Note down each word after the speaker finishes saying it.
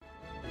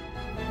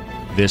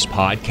This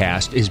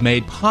podcast is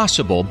made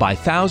possible by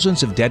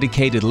thousands of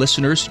dedicated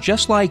listeners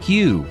just like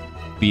you.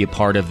 Be a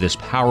part of this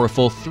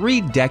powerful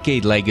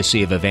 3-decade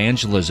legacy of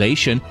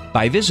evangelization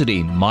by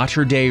visiting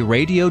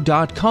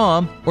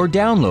materdeiradio.com or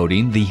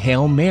downloading the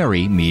Hail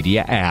Mary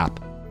Media app.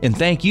 And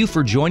thank you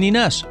for joining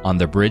us on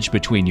the bridge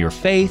between your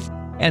faith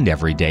and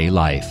everyday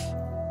life.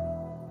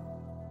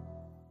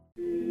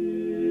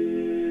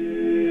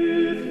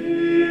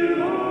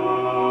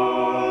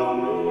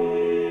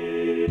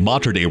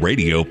 Mater Dei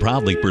Radio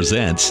proudly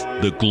presents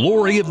The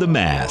Glory of the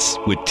Mass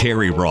with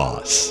Terry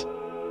Ross.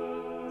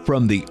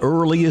 From the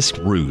earliest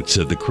roots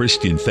of the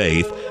Christian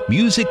faith,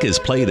 music has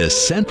played a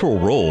central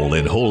role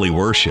in holy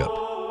worship.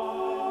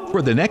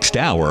 For the next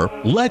hour,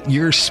 let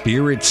your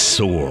spirit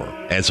soar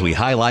as we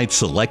highlight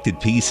selected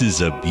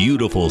pieces of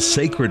beautiful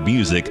sacred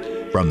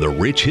music from the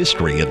rich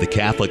history of the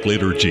Catholic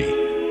liturgy.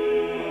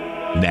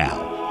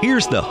 Now,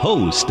 here's the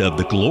host of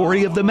The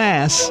Glory of the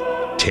Mass,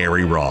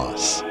 Terry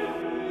Ross.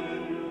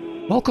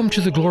 Welcome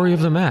to The Glory of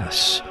the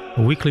Mass,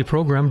 a weekly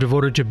program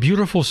devoted to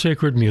beautiful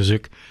sacred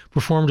music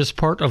performed as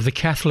part of the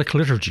Catholic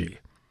liturgy.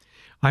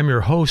 I'm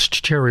your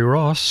host, Terry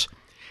Ross,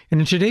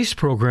 and in today's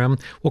program,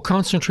 we'll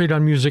concentrate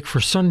on music for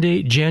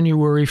Sunday,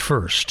 January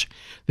 1st,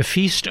 the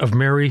Feast of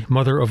Mary,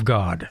 Mother of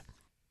God.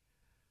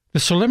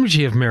 The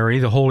Solemnity of Mary,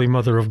 the Holy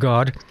Mother of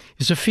God,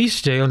 is a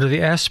feast day under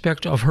the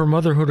aspect of her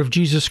motherhood of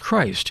Jesus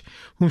Christ,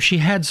 whom she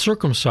had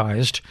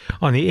circumcised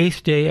on the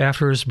 8th day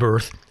after his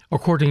birth,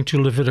 according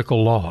to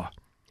Levitical law.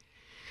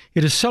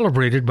 It is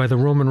celebrated by the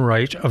Roman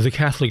Rite of the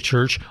Catholic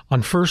Church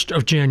on 1st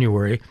of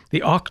January,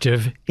 the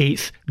octave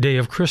 8th day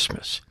of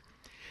Christmas.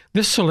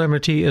 This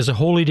solemnity is a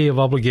holy day of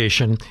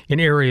obligation in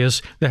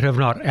areas that have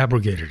not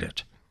abrogated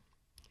it.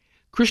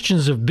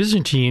 Christians of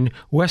Byzantine,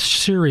 West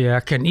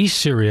Syriac, and East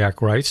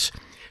Syriac rites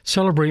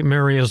celebrate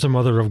Mary as the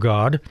Mother of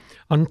God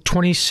on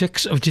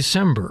 26th of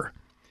December,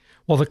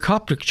 while the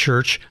Coptic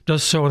Church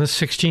does so on the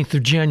 16th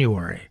of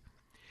January.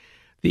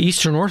 The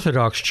Eastern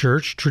Orthodox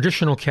Church,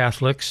 traditional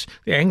Catholics,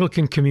 the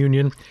Anglican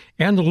Communion,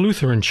 and the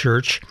Lutheran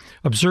Church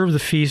observe the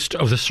feast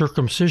of the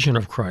circumcision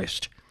of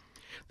Christ.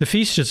 The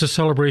feast is a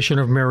celebration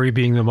of Mary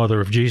being the mother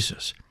of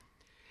Jesus.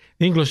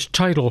 The English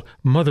title,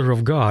 Mother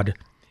of God,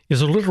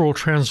 is a literal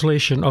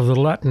translation of the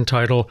Latin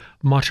title,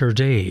 Mater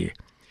Dei,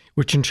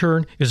 which in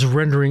turn is a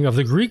rendering of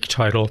the Greek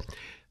title,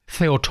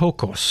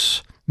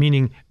 Theotokos,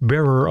 meaning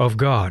bearer of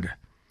God,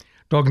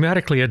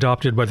 dogmatically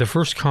adopted by the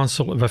First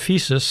Council of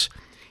Ephesus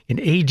in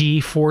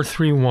AD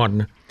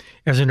 431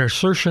 as an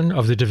assertion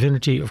of the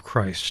divinity of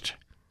Christ.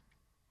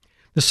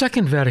 The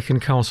Second Vatican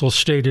Council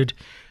stated,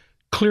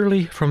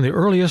 clearly from the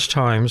earliest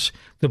times,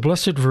 the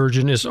Blessed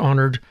Virgin is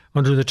honored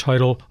under the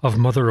title of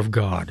Mother of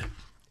God.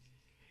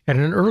 At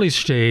an early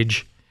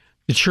stage,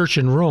 the Church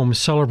in Rome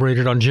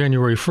celebrated on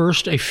January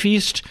 1st a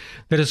feast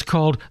that is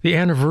called the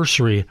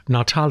Anniversary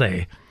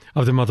Natale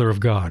of the Mother of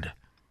God.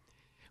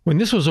 When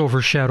this was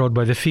overshadowed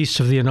by the feasts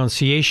of the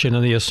Annunciation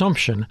and the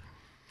Assumption,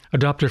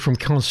 adopted from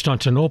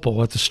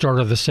Constantinople at the start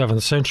of the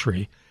 7th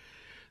century,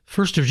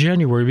 1st of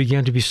January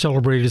began to be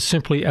celebrated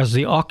simply as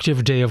the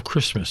octave day of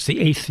Christmas, the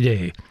 8th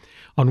day,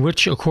 on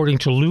which, according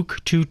to Luke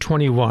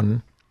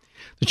 2:21,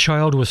 the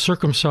child was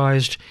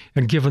circumcised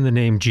and given the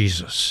name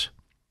Jesus.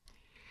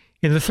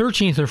 In the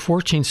 13th or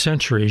 14th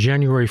century,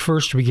 January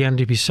 1st began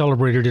to be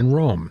celebrated in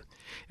Rome,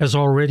 as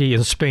already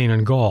in Spain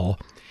and Gaul,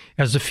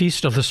 as the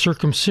feast of the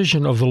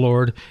circumcision of the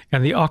Lord,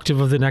 and the octave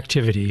of the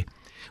Nativity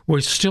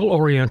was still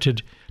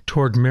oriented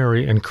toward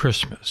Mary and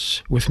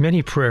Christmas, with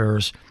many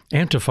prayers,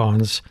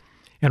 antiphons,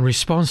 and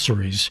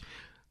responsories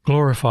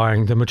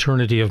glorifying the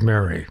maternity of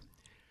Mary.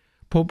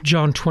 Pope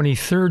John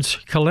XXIII's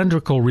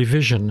calendrical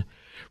revision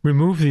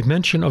removed the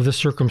mention of the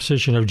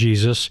circumcision of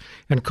Jesus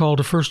and called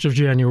the 1st of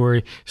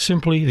January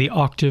simply the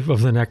octave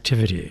of the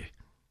Nativity.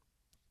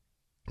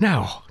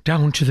 Now,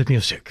 down to the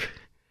music.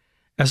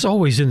 As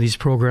always in these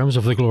programs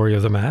of the Glory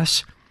of the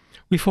Mass,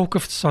 we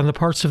focus on the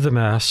parts of the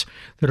Mass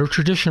that are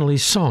traditionally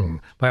sung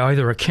by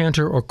either a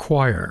cantor or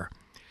choir.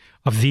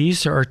 Of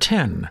these, there are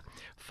 10.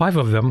 5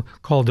 of them,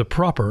 called the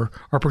proper,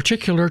 are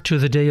particular to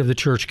the day of the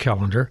church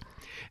calendar,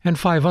 and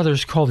 5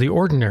 others, called the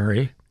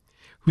ordinary,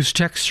 whose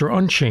texts are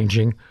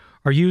unchanging,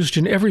 are used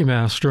in every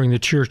Mass during the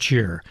church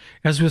year,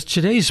 as with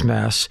today's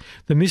Mass,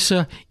 the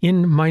Missa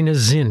in Meine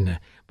Sinn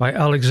by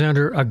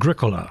Alexander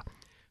Agricola,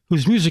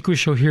 whose music we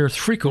shall hear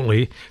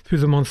frequently through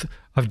the month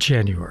of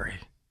January.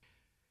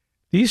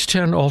 These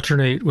 10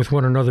 alternate with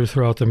one another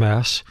throughout the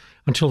Mass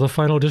until the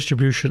final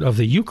distribution of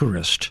the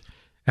Eucharist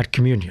at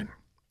Communion.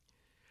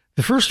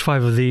 The first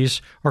 5 of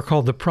these are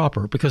called the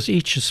proper because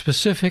each is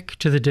specific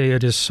to the day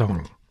it is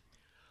sung.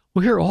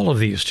 We'll hear all of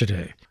these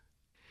today.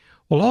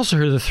 We'll also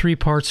hear the 3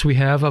 parts we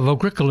have of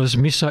Agricola's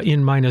Missa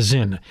in Meine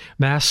Sinn,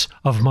 Mass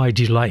of My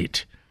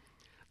Delight,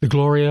 the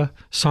Gloria,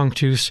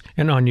 Sanctus,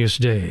 and Agnus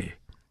Dei.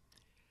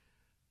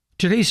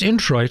 Today's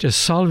introit is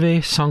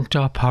Salve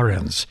Sancta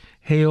Parens,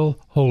 Hail,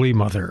 Holy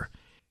Mother.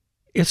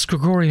 Its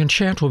Gregorian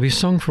chant will be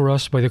sung for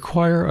us by the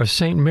choir of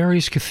St.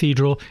 Mary's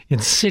Cathedral in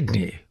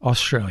Sydney,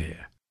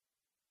 Australia.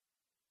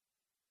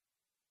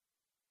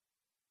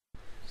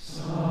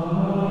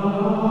 Salve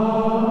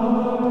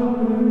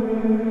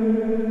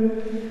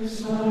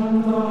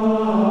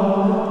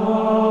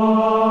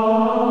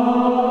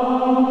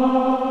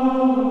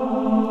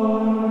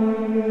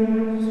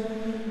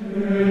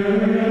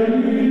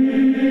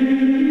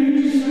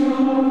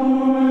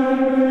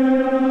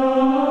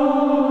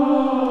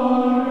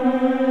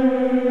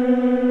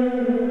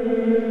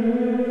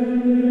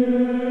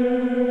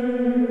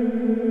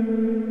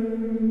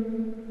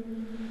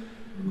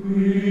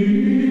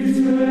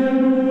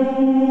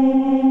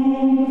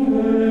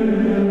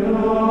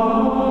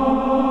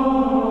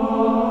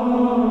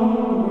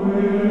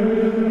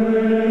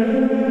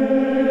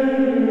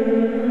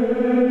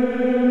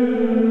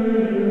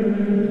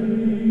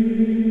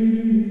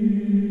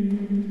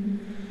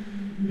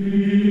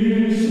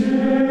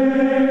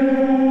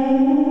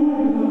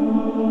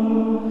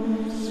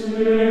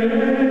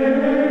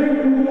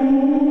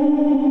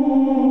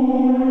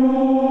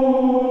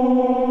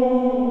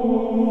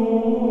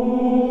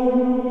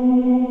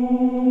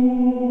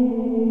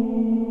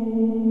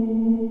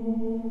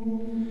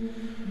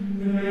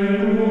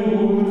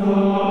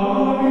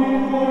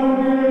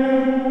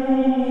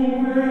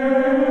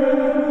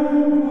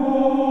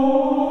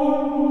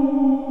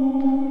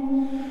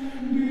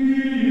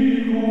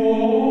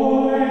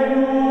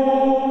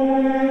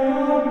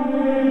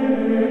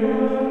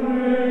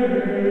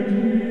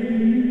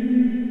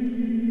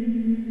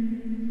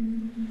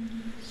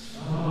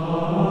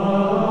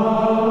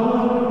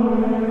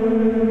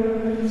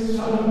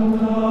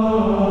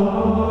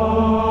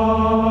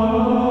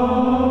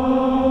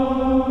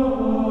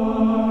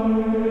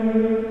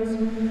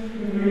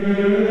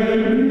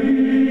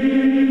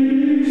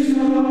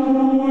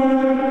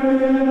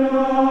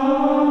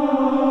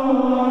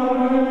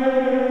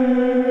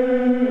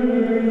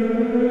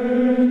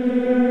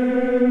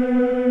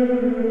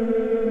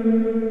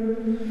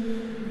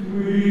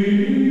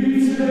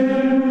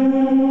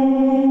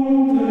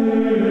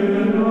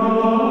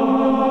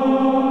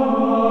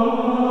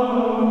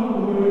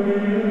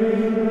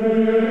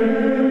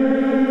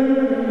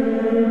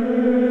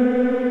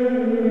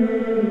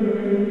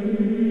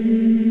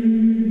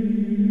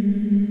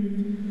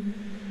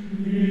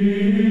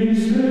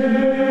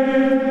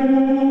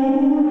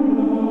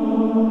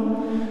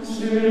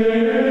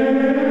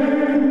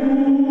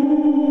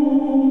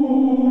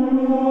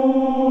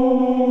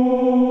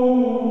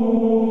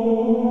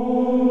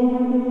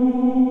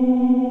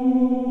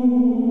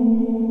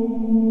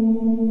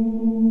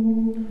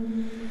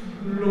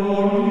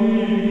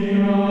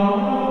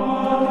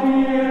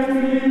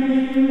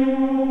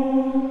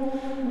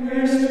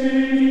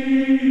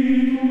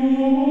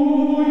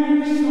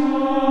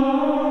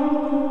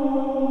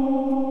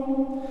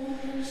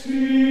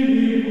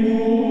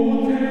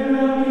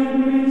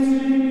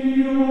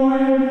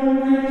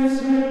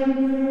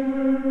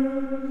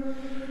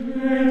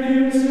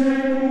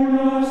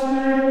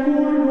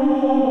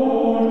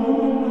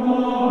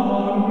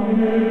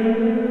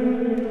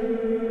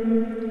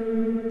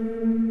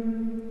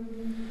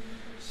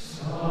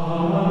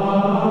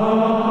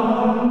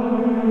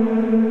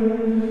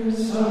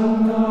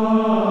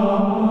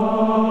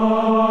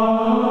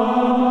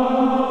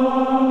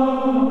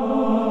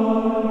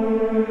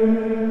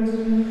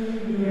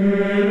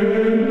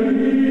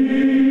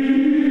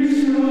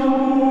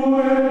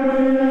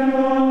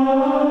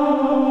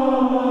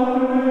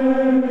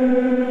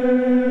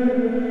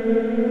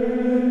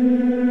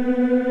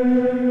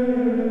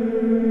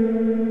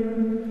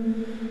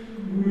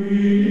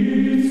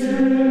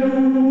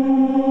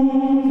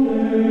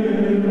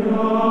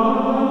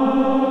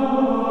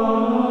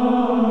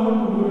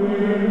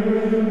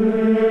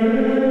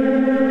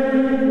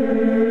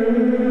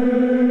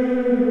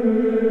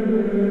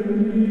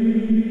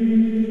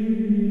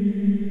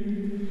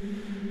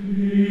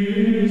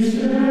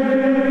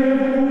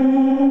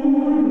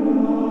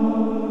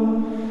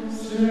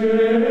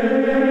That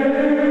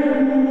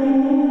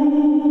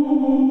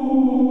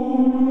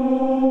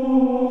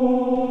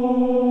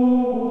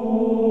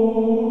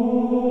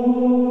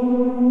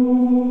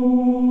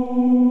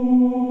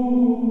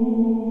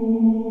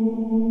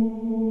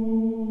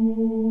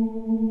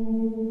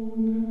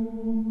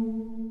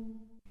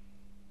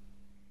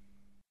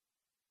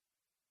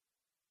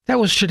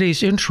was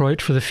today's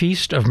introit for the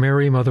Feast of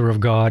Mary, Mother of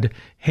God.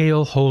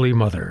 Hail, Holy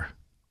Mother.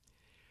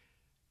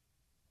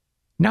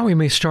 Now we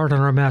may start on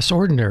our Mass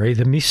Ordinary,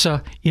 the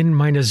Missa in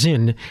Meine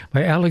Sinn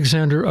by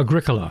Alexander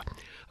Agricola.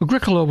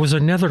 Agricola was a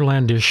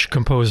Netherlandish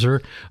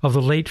composer of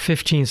the late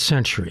 15th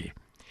century.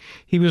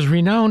 He was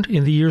renowned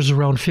in the years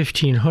around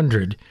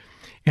 1500,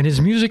 and his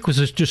music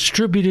was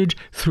distributed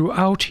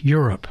throughout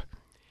Europe.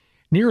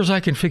 Near as I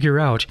can figure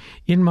out,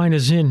 in Meine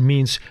Sinn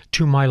means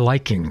to my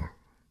liking.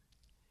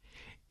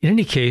 In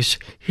any case,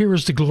 here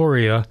is the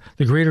Gloria,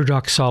 the Greater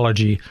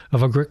Doxology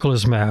of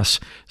Agricola's Mass,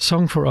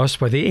 sung for us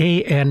by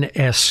the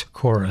ANS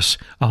Chorus,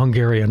 a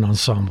Hungarian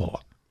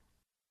ensemble.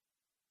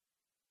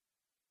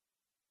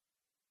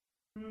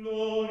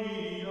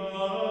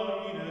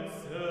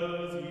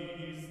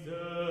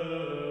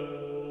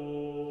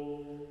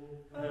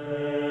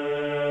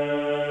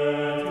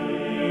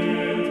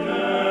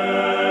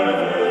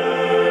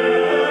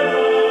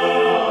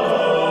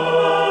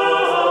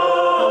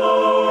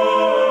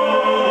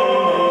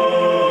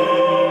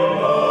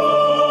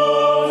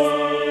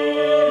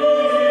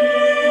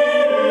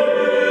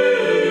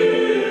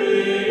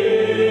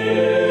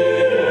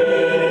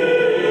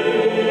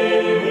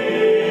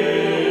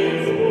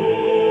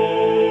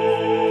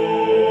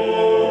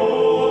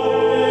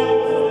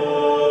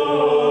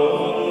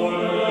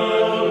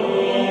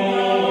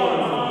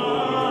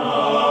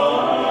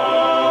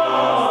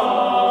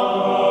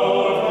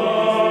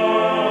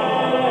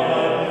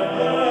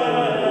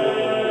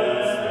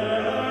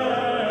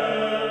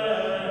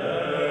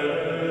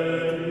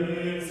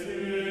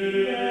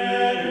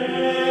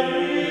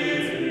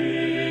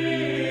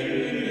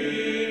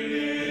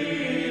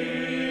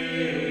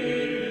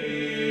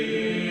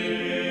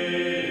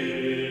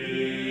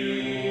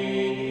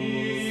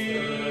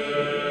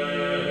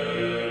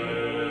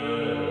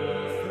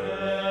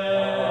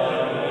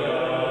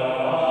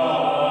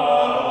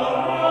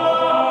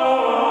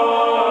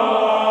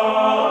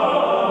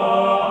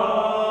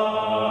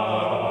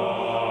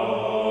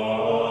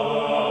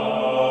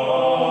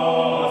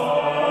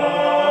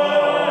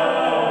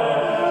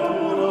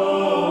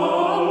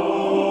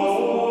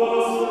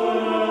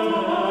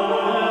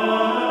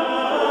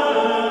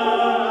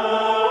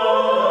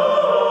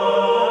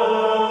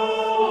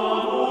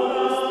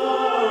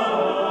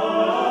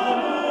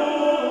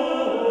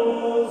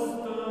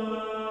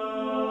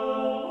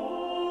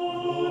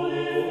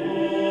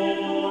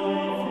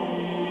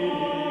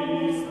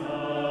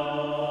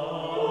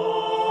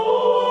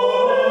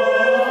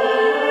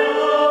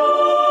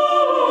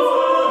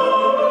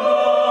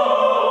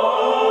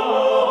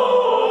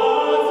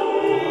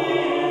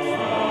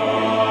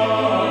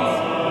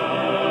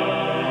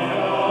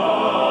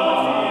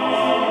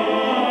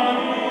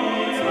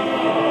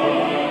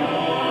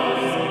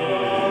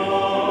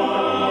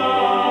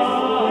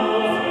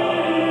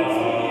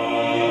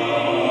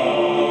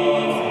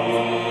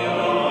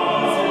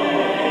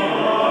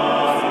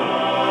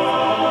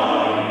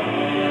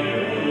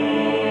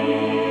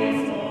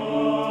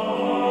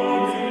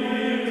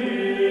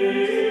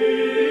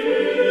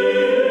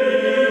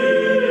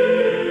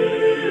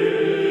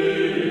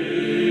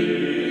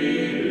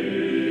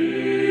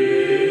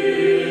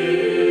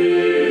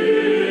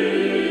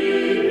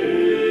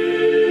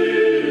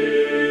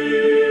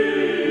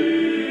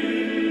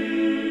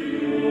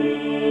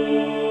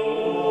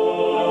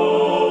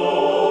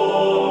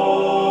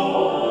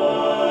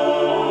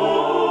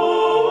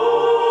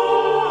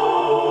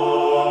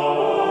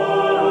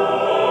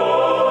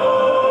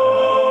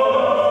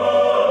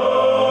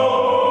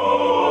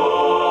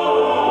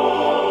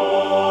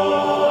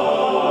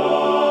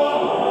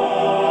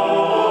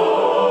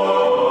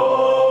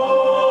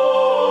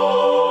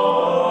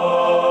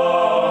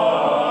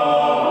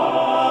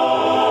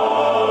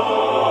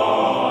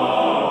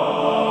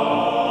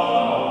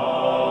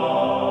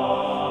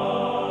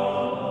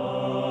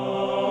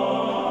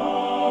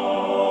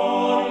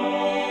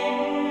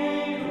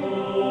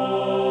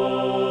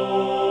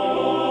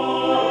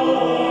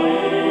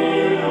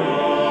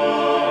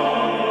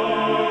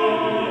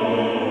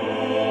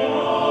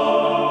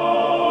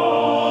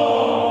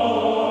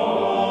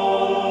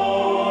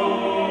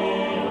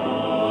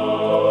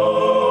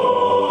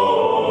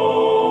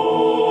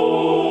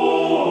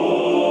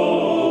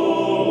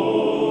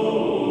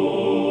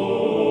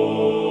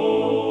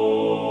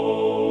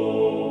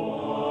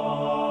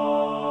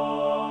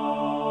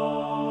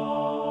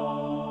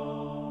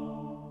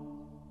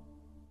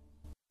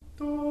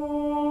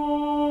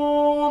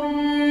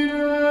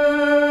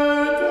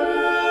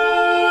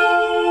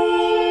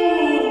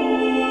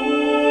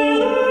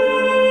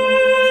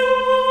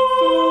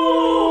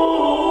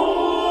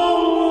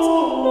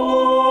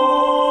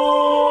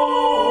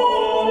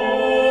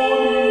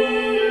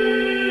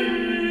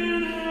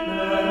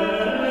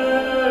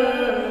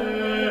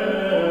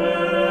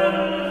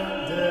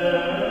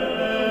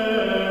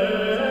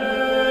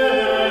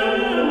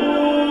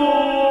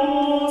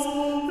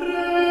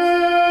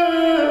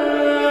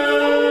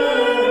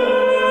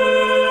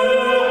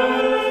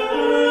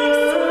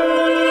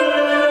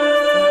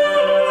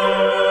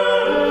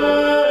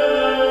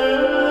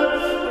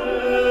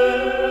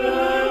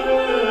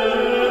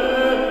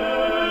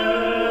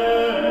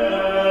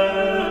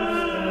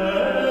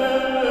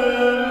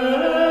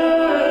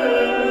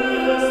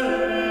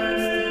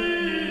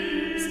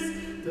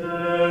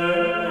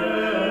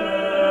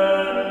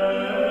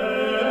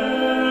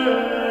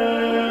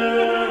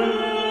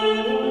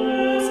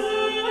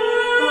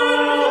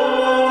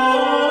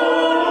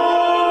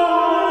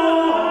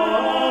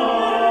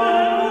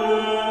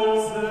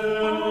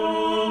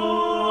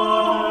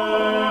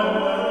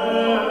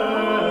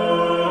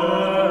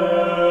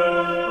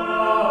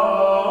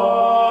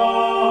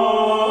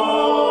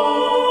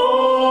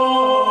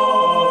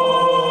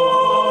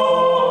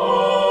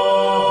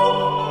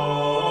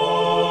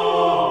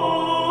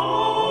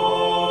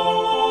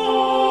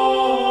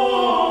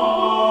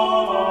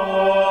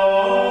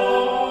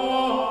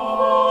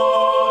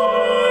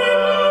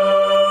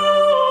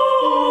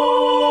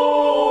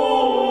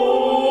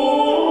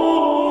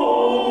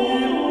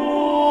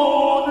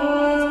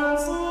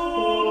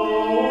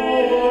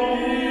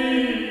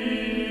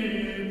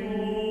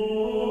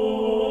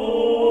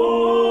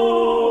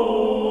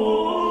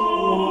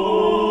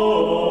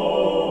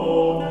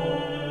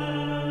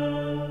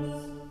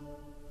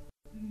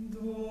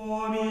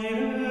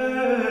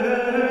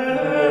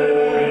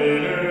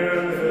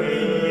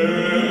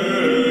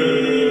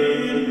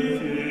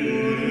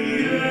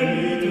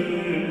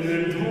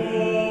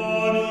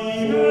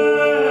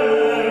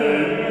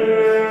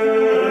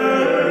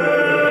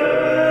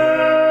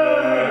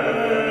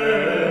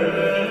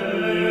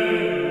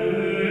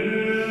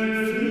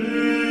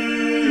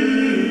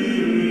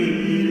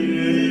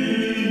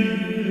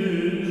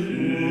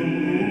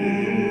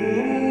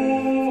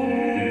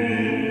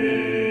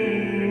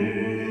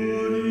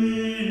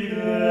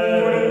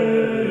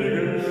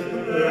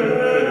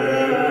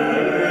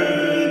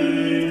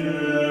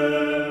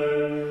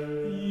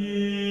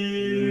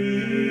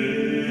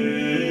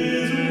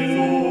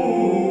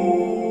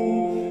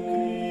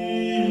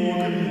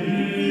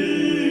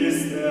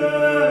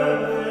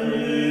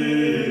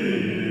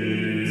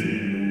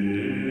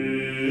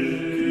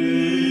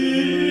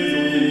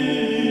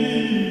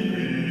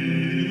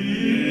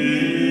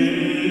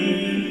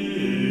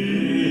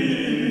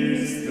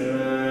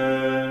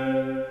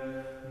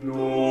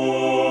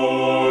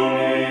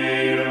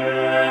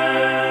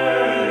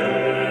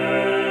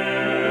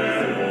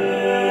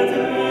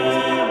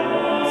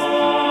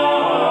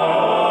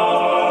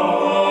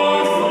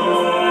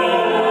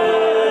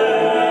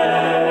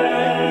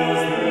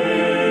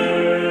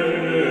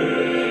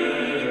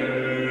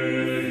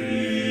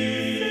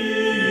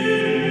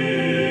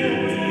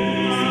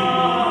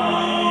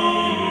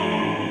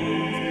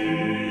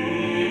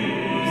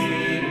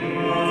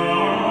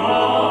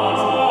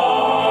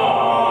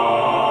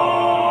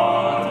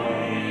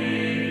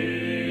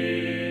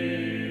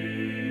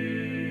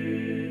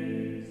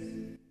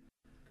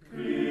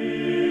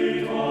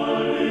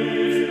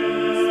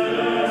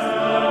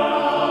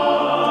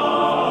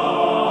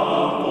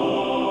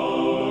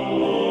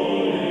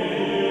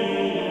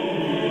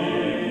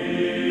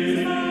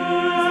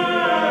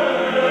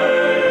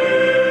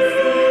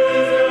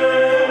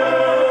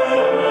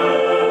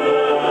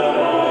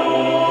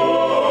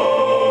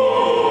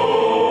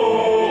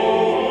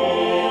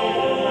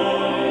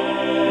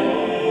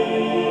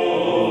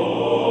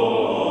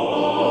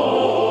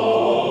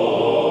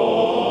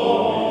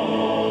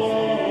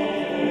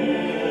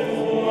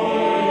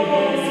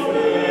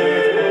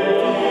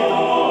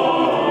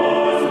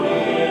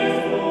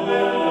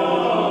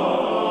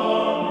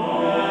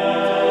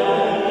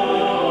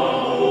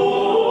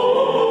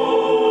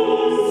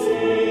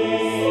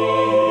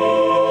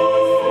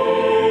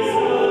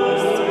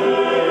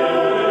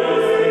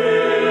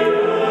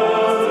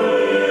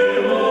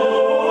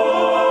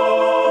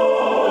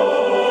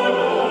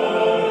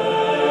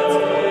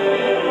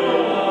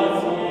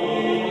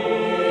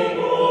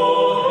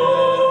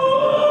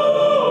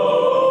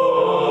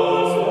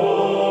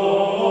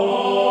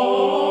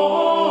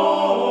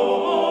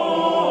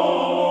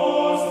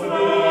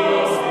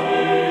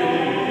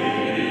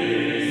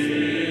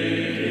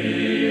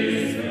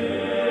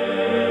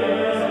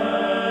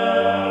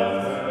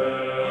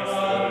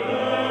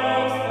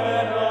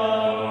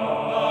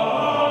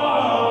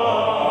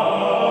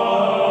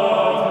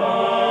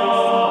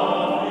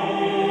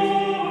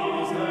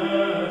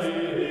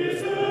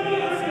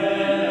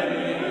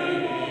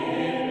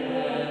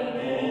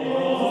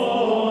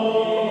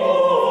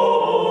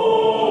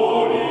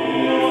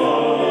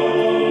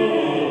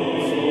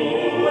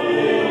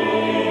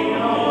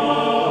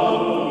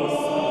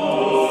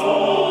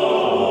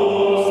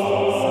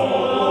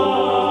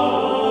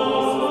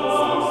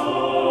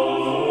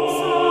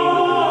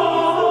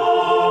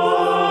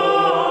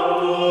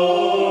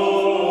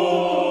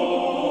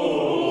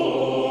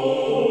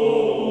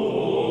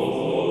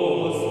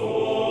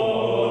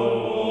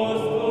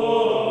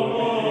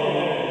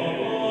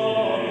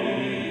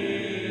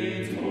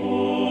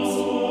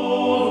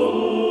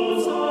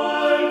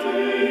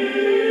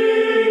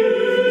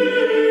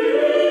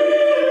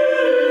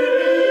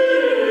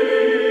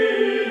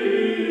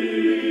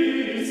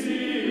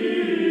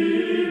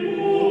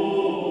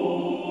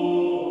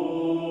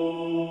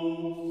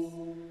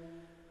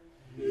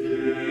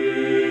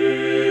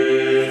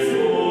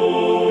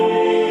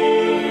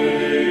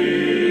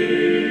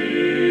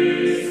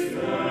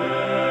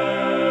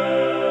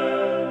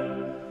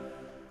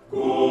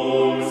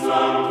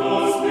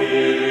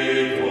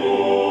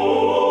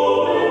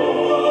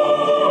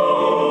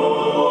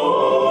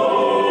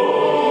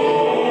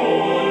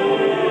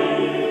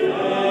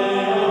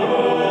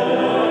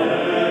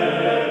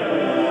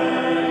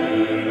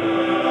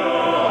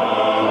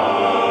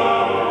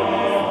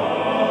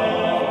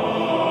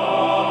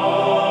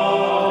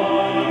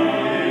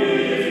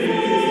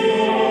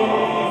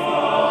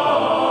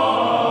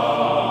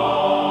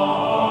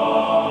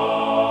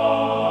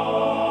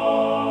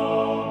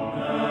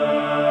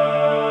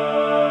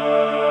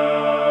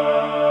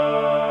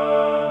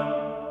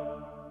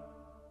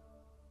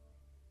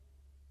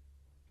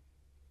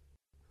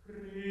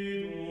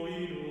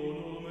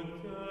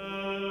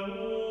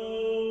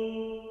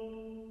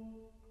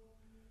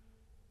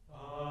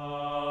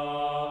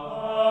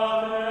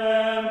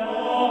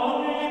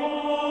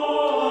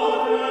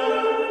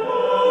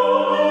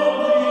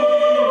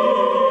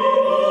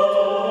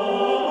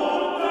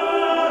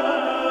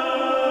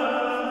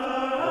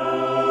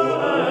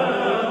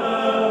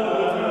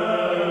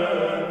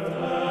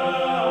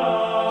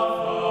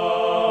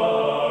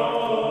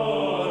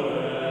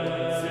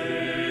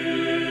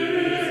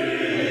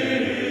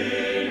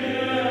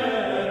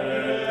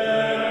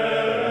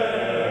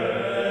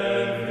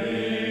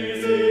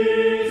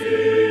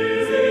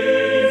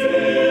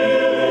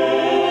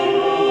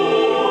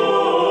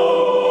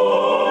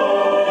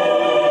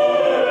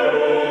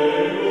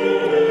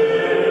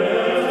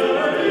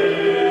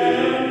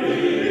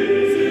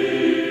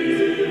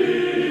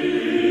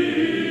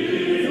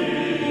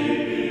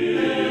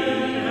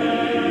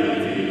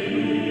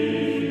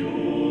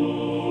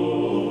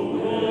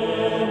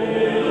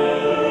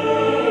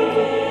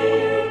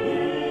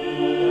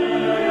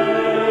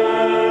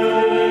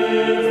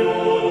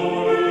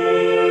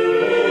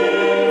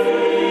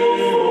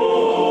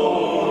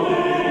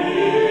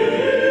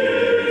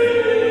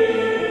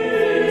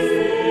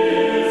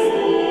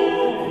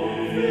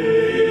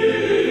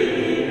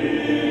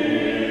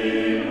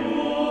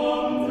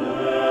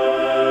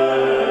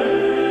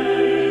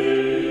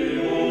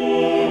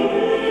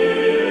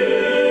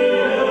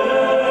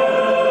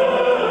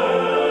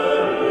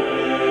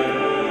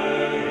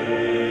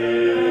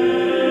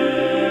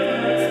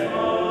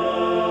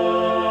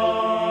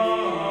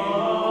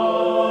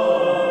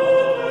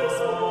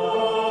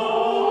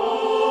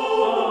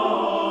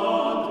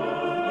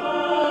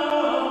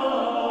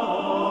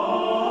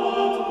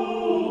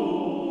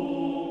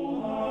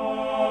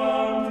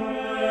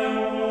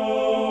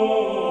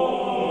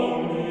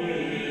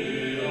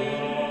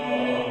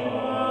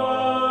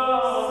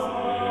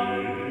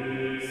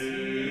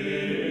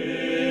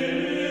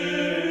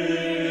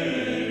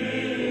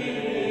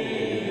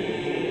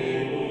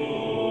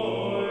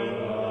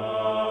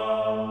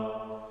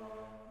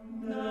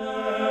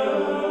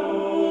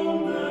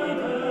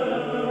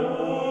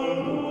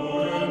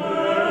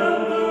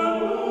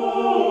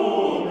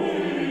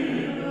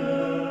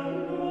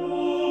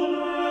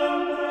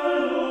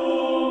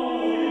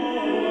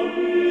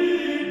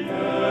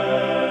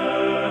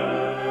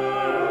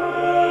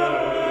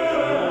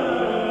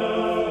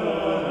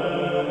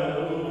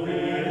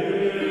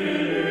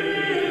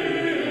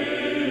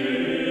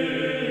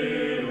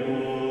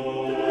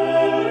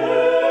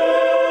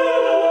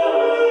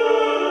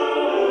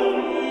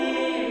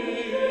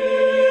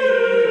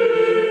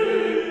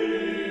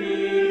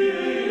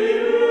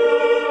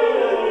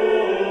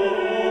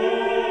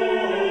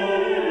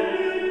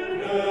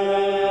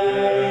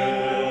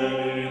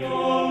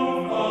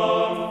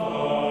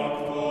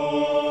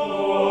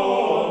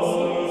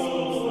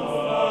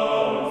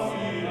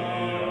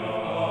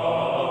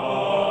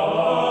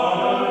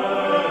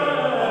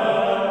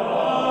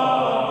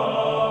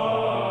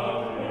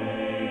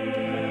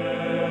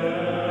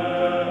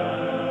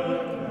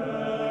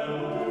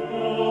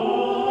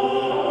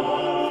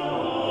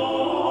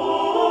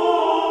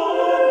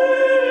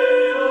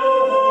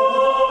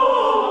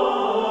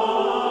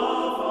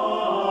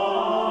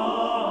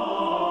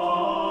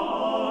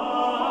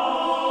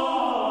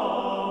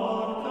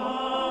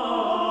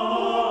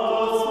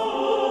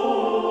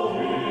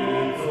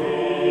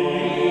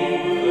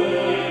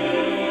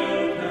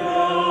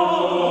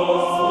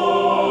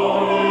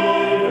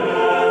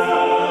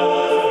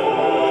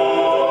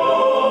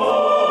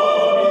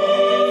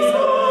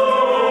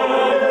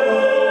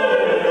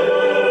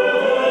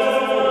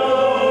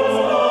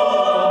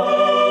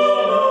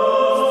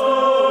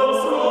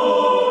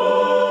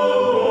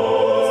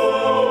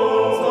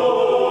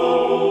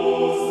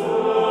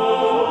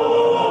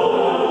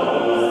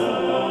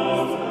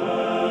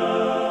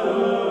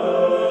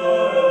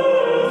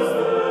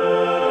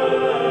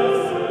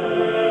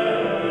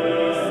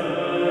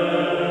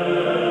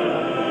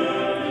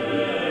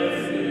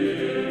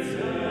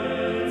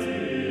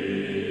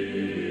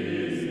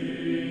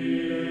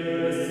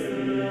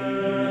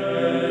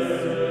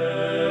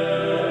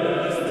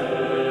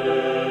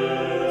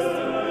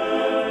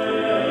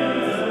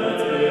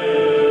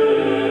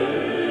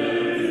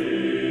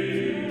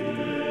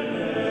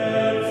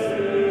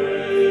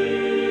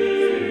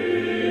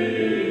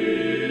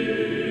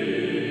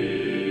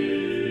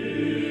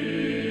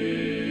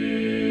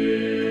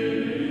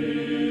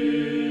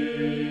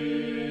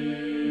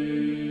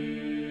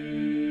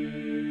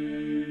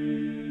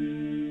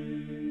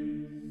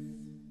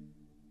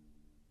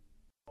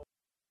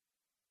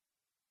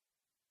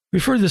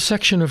 We've heard the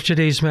section of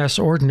today's Mass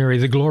Ordinary,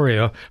 the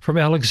Gloria, from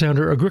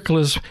Alexander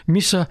Agricola's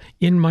Missa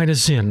in meine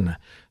Sinn,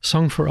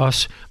 sung for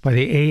us by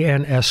the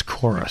ANS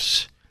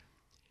Chorus.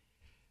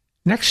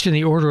 Next in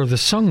the order of the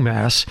sung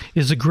Mass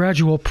is the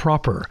gradual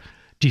proper,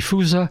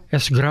 Diffusa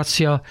est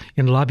gratia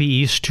in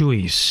labiis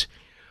tuis.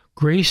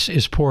 Grace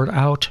is poured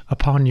out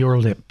upon your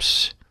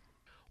lips.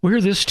 We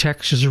hear this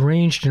text is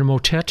arranged in a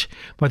motet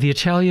by the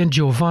Italian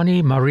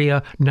Giovanni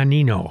Maria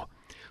Nannino,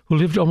 who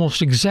lived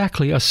almost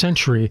exactly a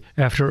century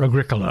after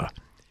Agricola.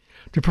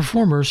 The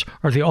performers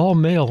are the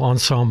all-male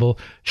ensemble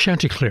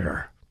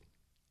Chanticleer.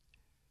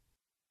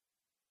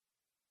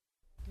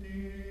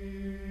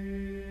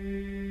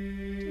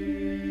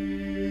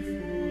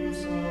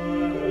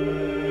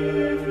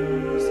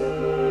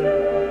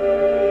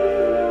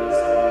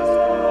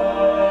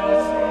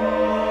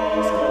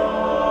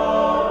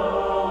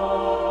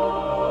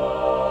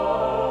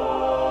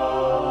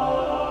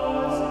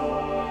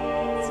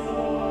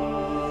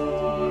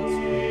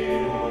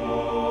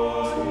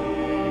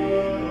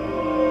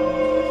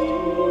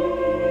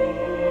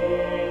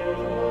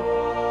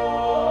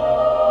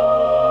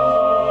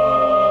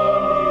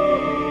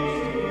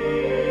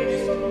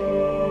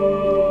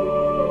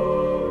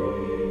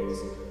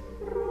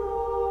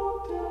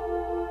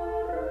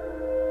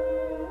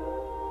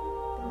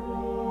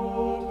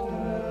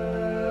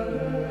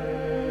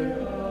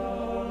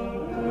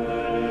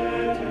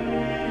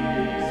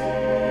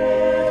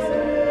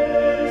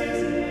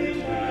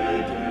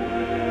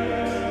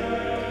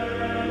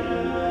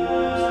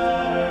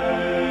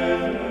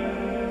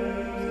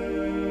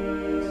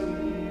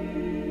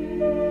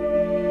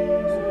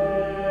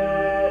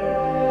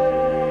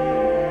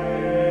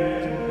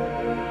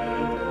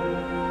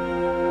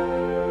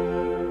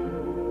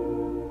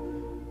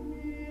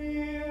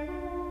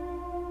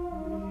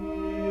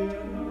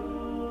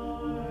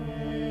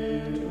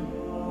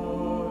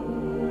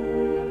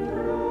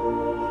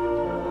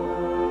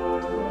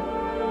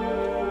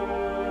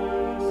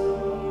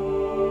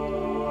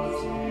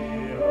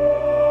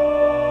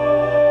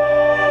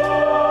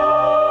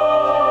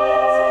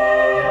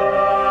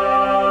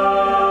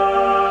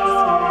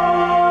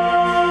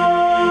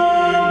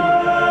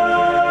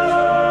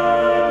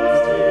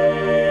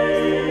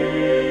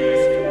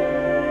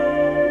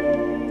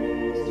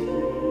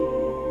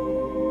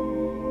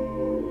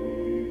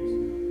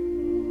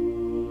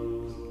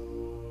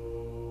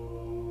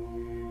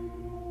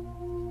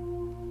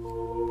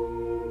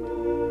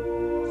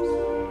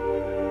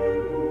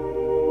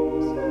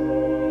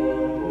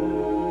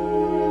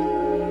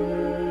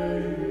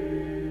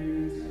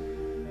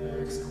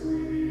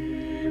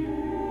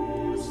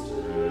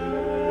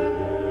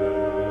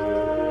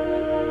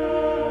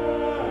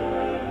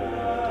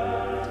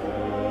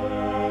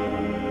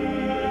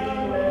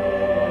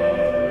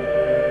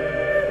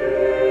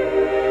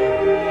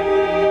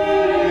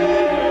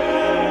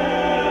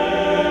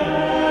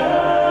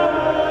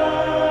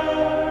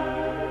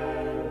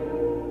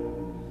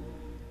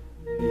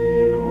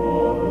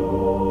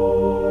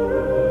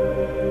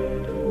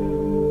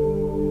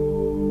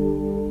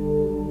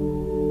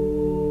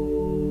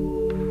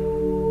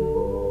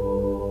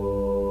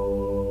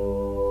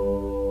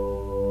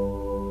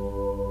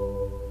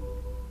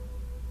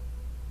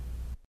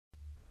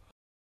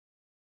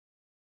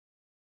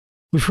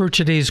 We've heard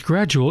today's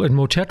gradual in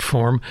motet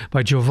form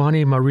by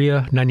Giovanni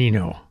Maria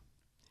Nannino.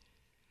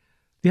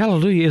 The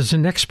Alleluia is the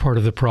next part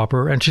of the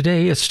proper, and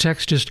today its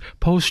text is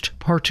Post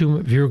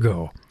Partum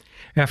Virgo.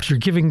 After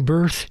giving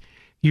birth,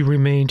 you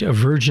remained a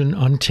virgin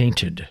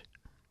untainted.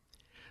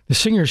 The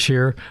singers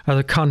here are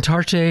the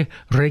Cantarte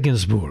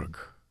Regensburg.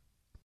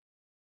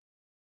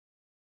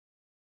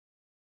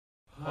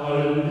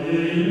 Alleluia.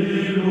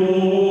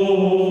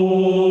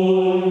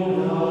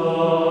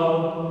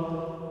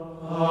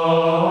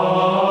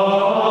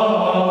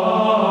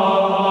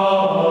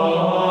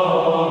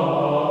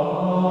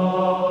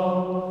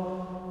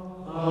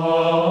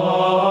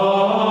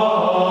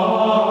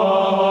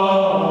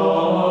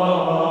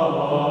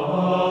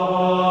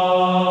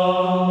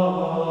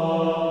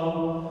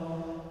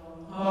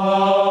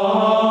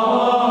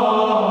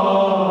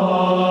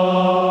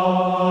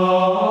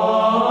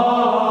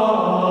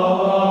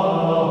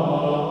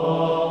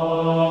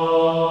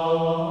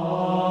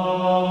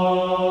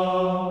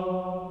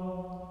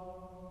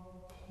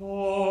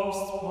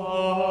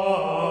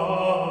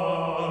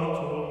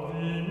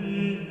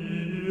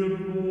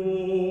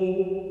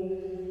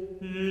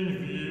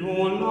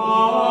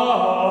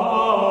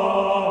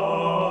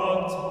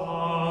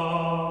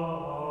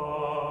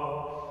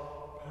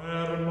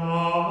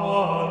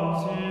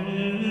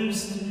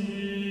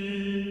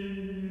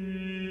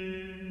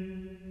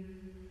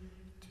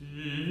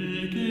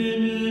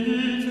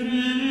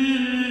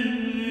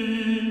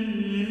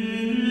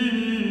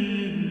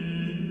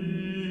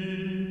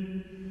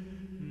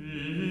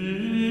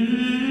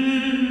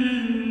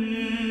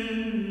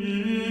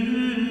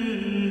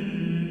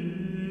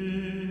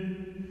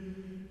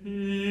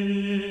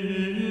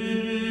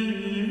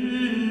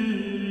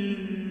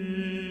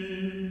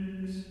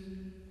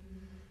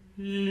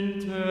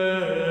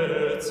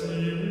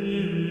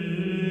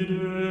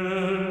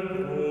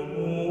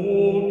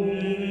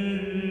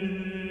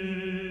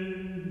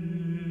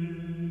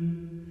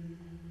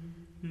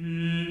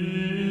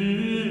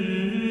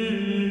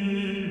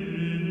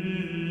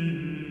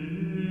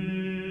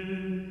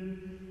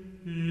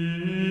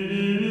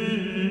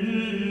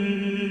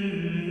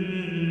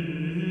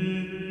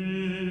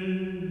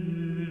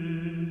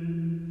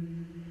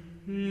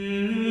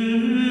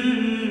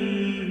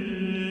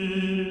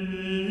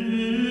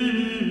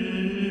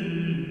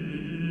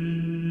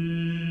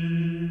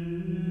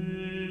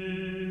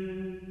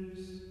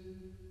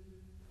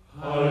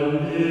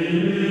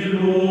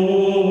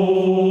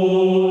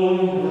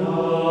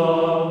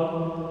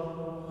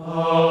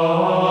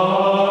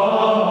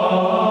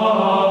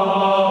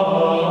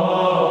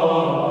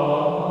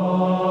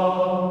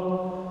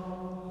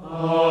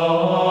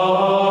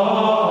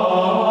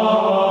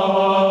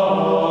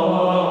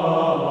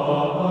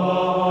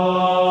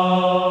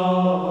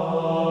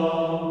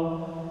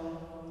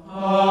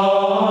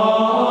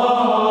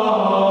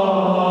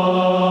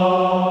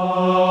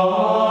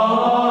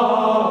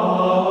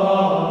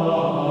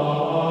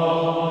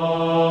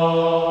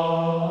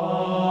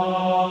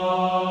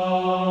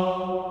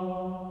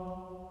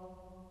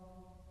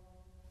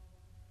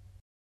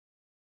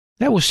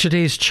 That was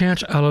today's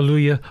Chant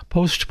Alleluia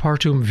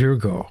Postpartum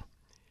Virgo.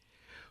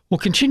 We'll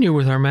continue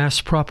with our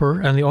Mass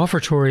proper and the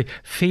offertory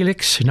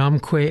Felix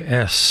Namque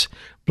Es.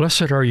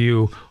 Blessed are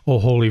you, O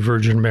Holy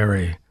Virgin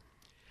Mary.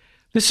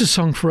 This is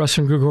sung for us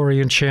in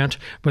Gregorian chant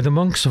by the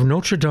monks of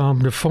Notre Dame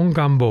de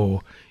Fongambeau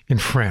in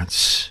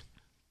France.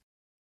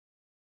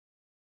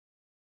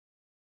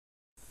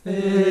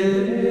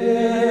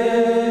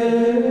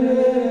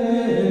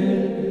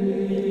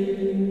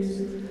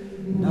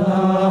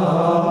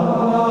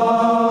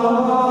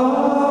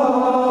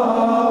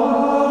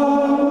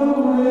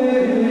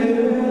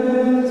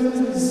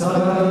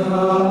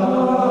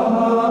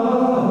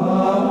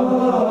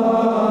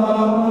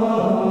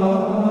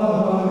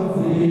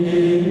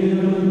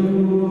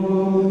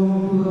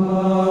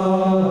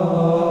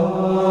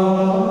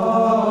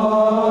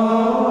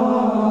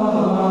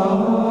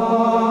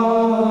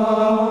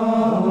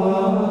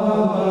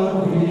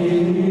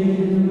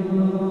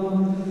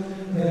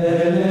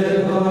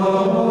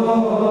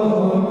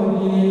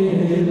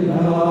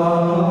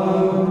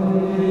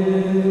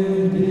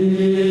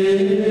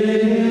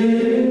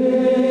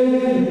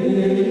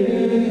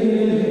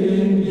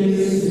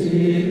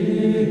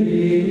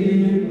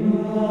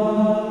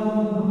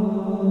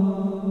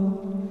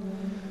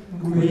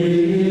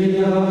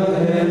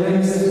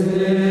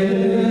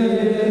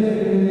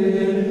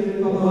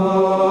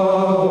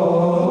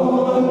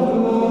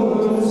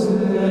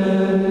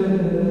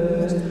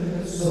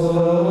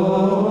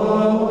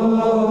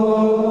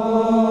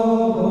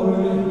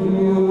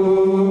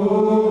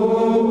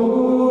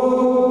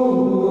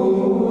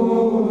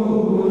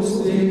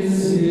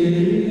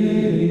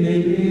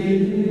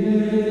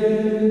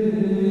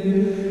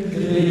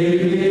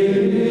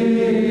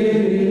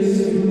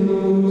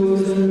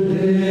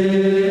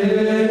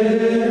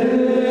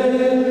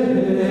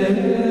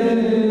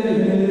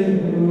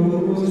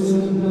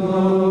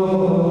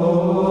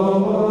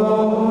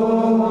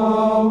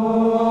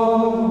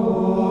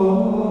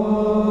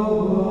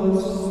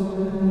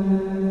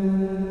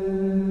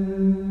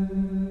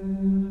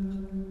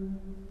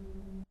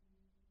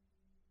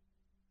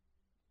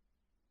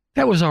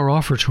 That was our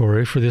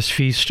offertory for this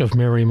feast of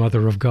Mary,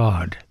 Mother of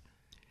God.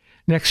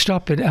 Next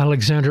up in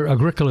Alexander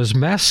Agricola's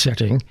Mass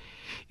setting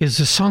is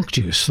the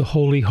Sanctus, the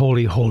Holy,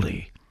 Holy,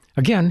 Holy.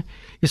 Again,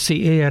 it's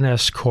the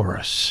ANS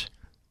chorus.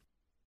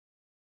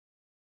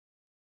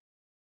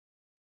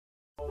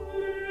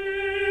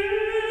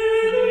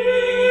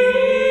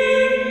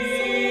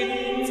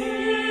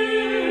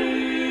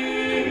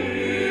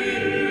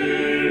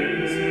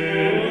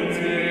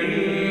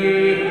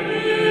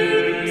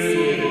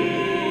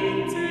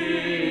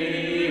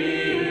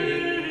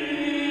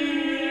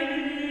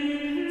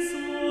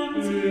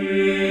 Oh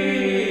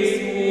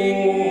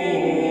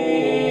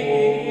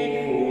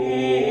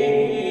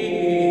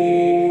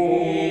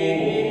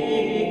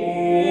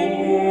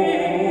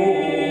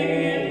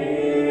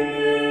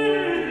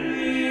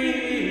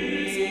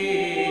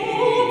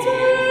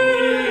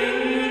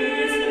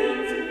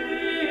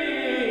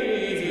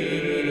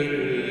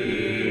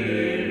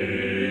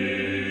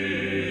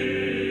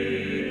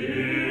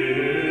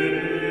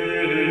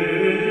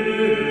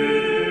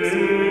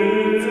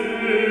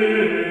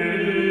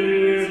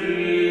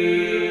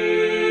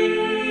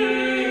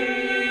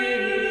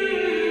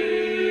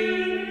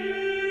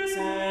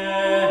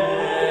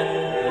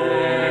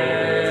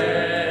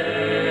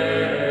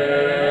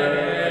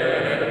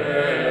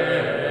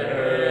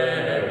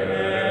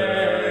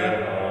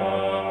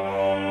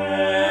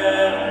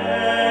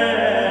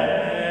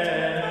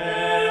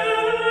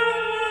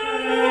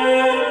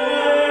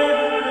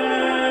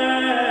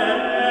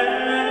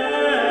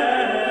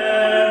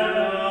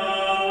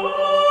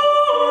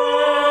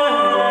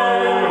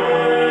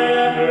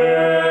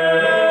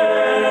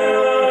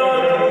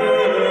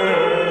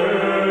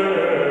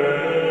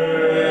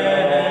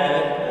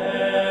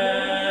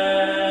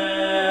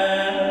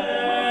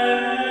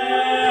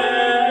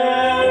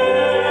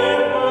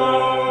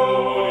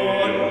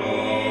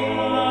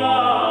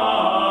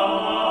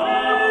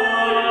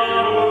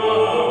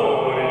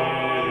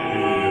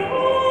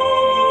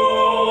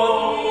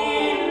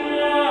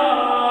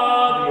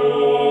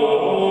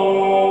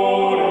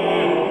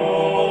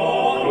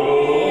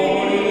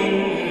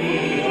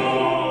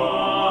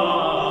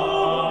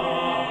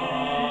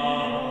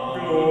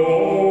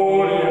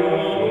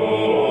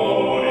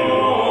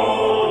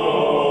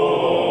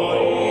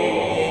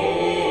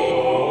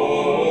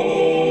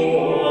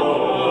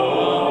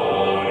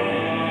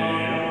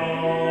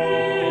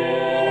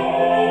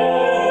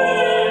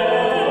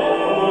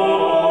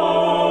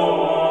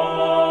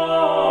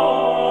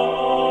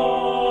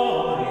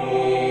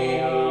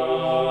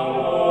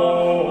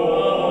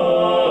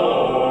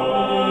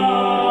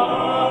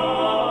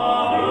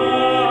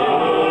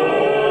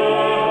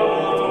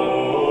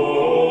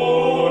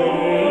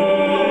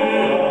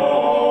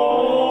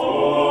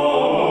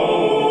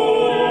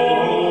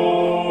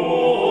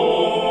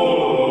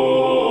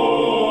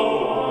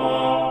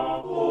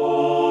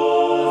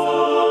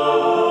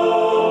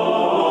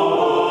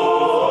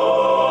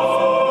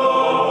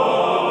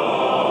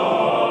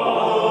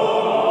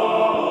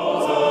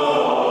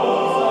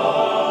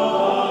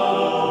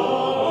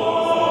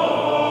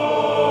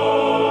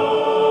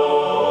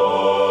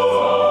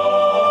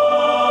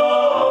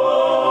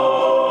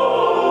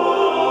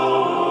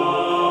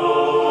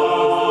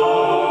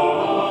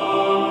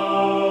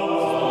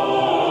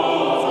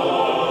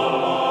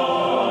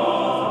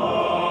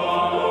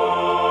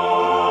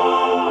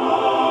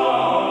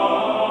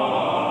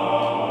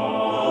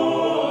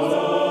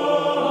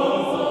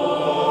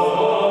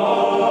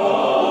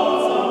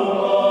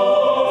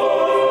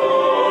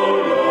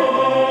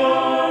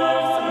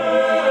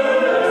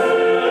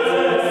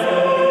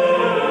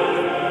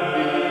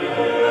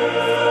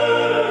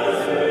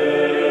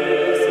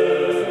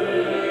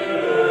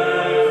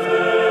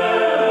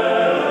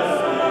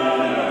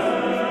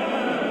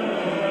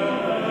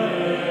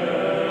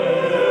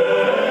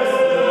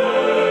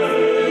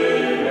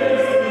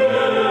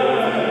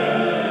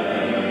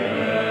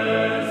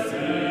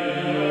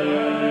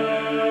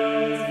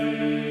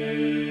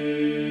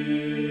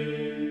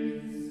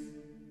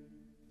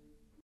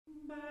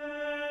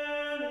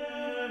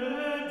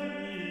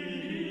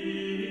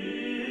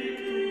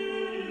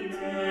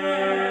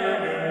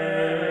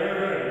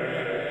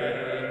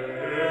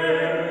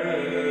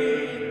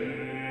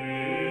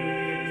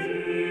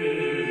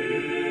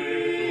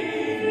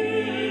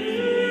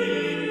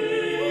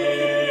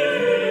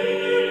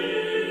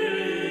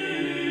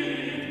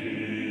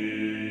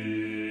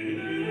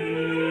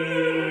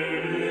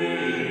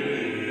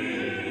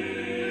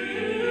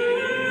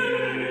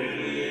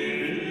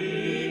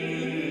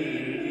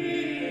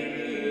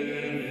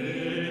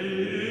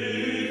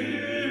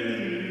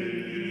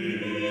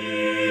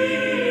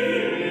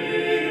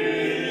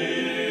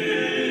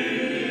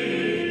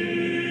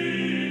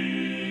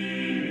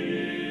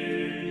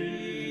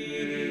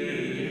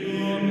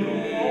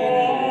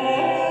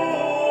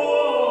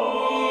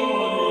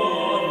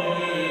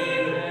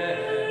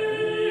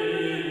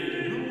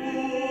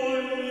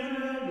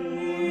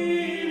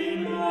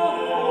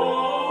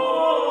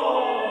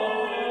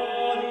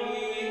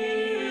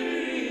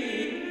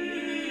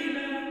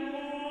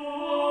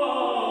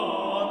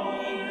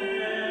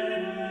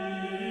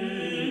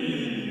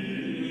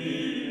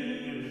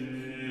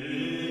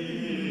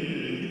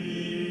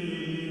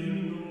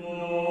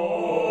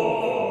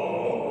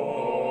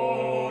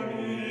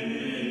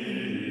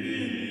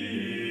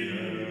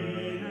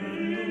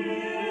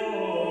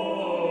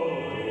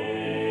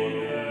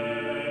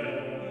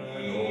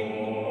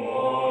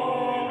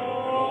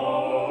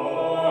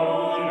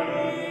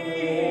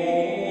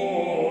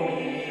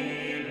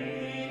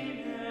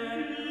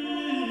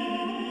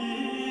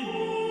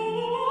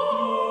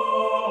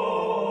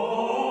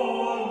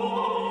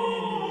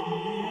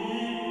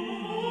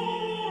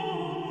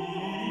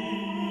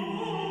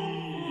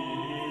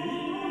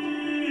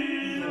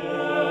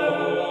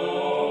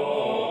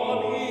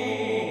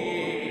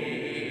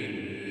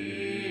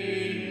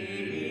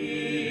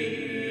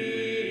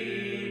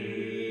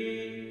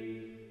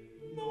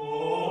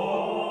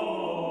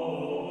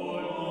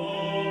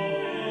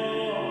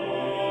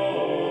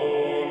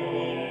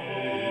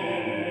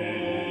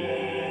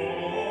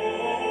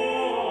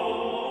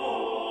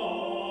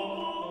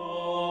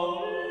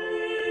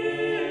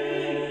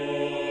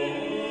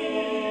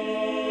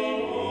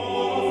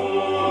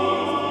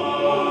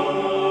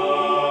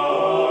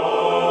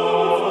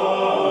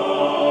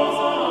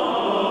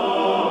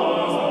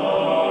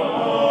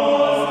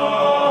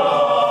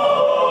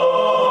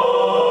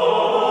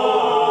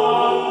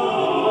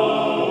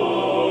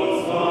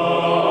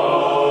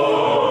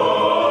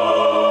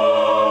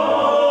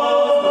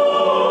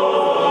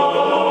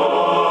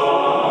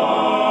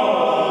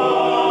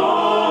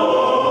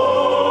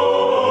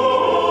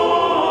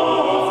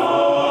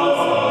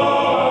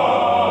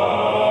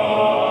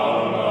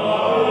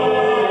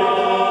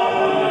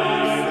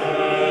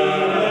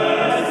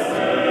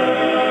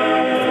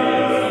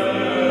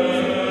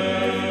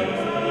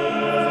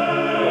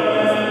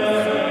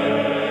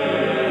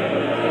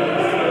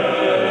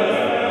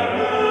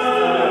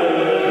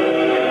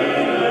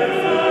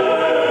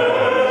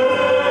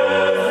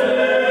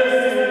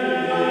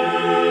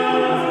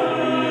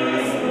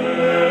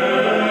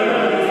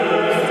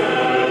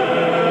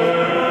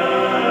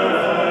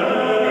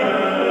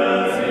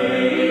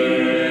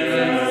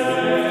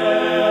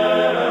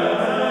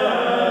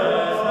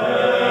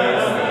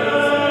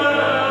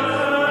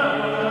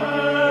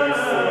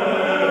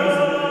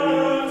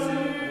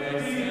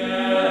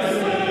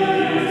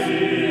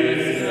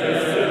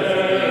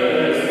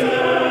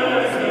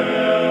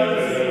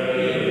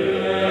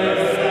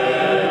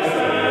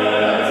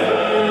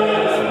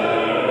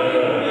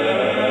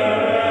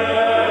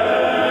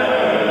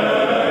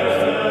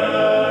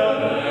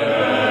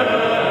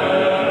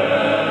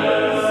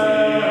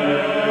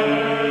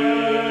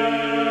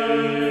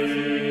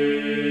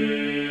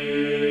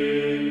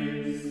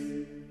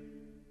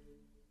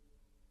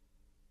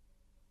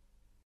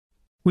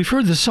We've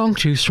heard the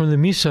Sanctus from the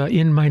Missa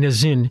in Meine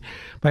Sinn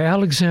by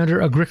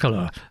Alexander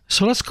Agricola.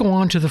 So let's go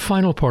on to the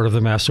final part of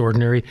the Mass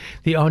Ordinary,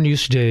 the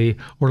Agnus Dei,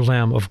 or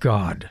Lamb of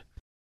God.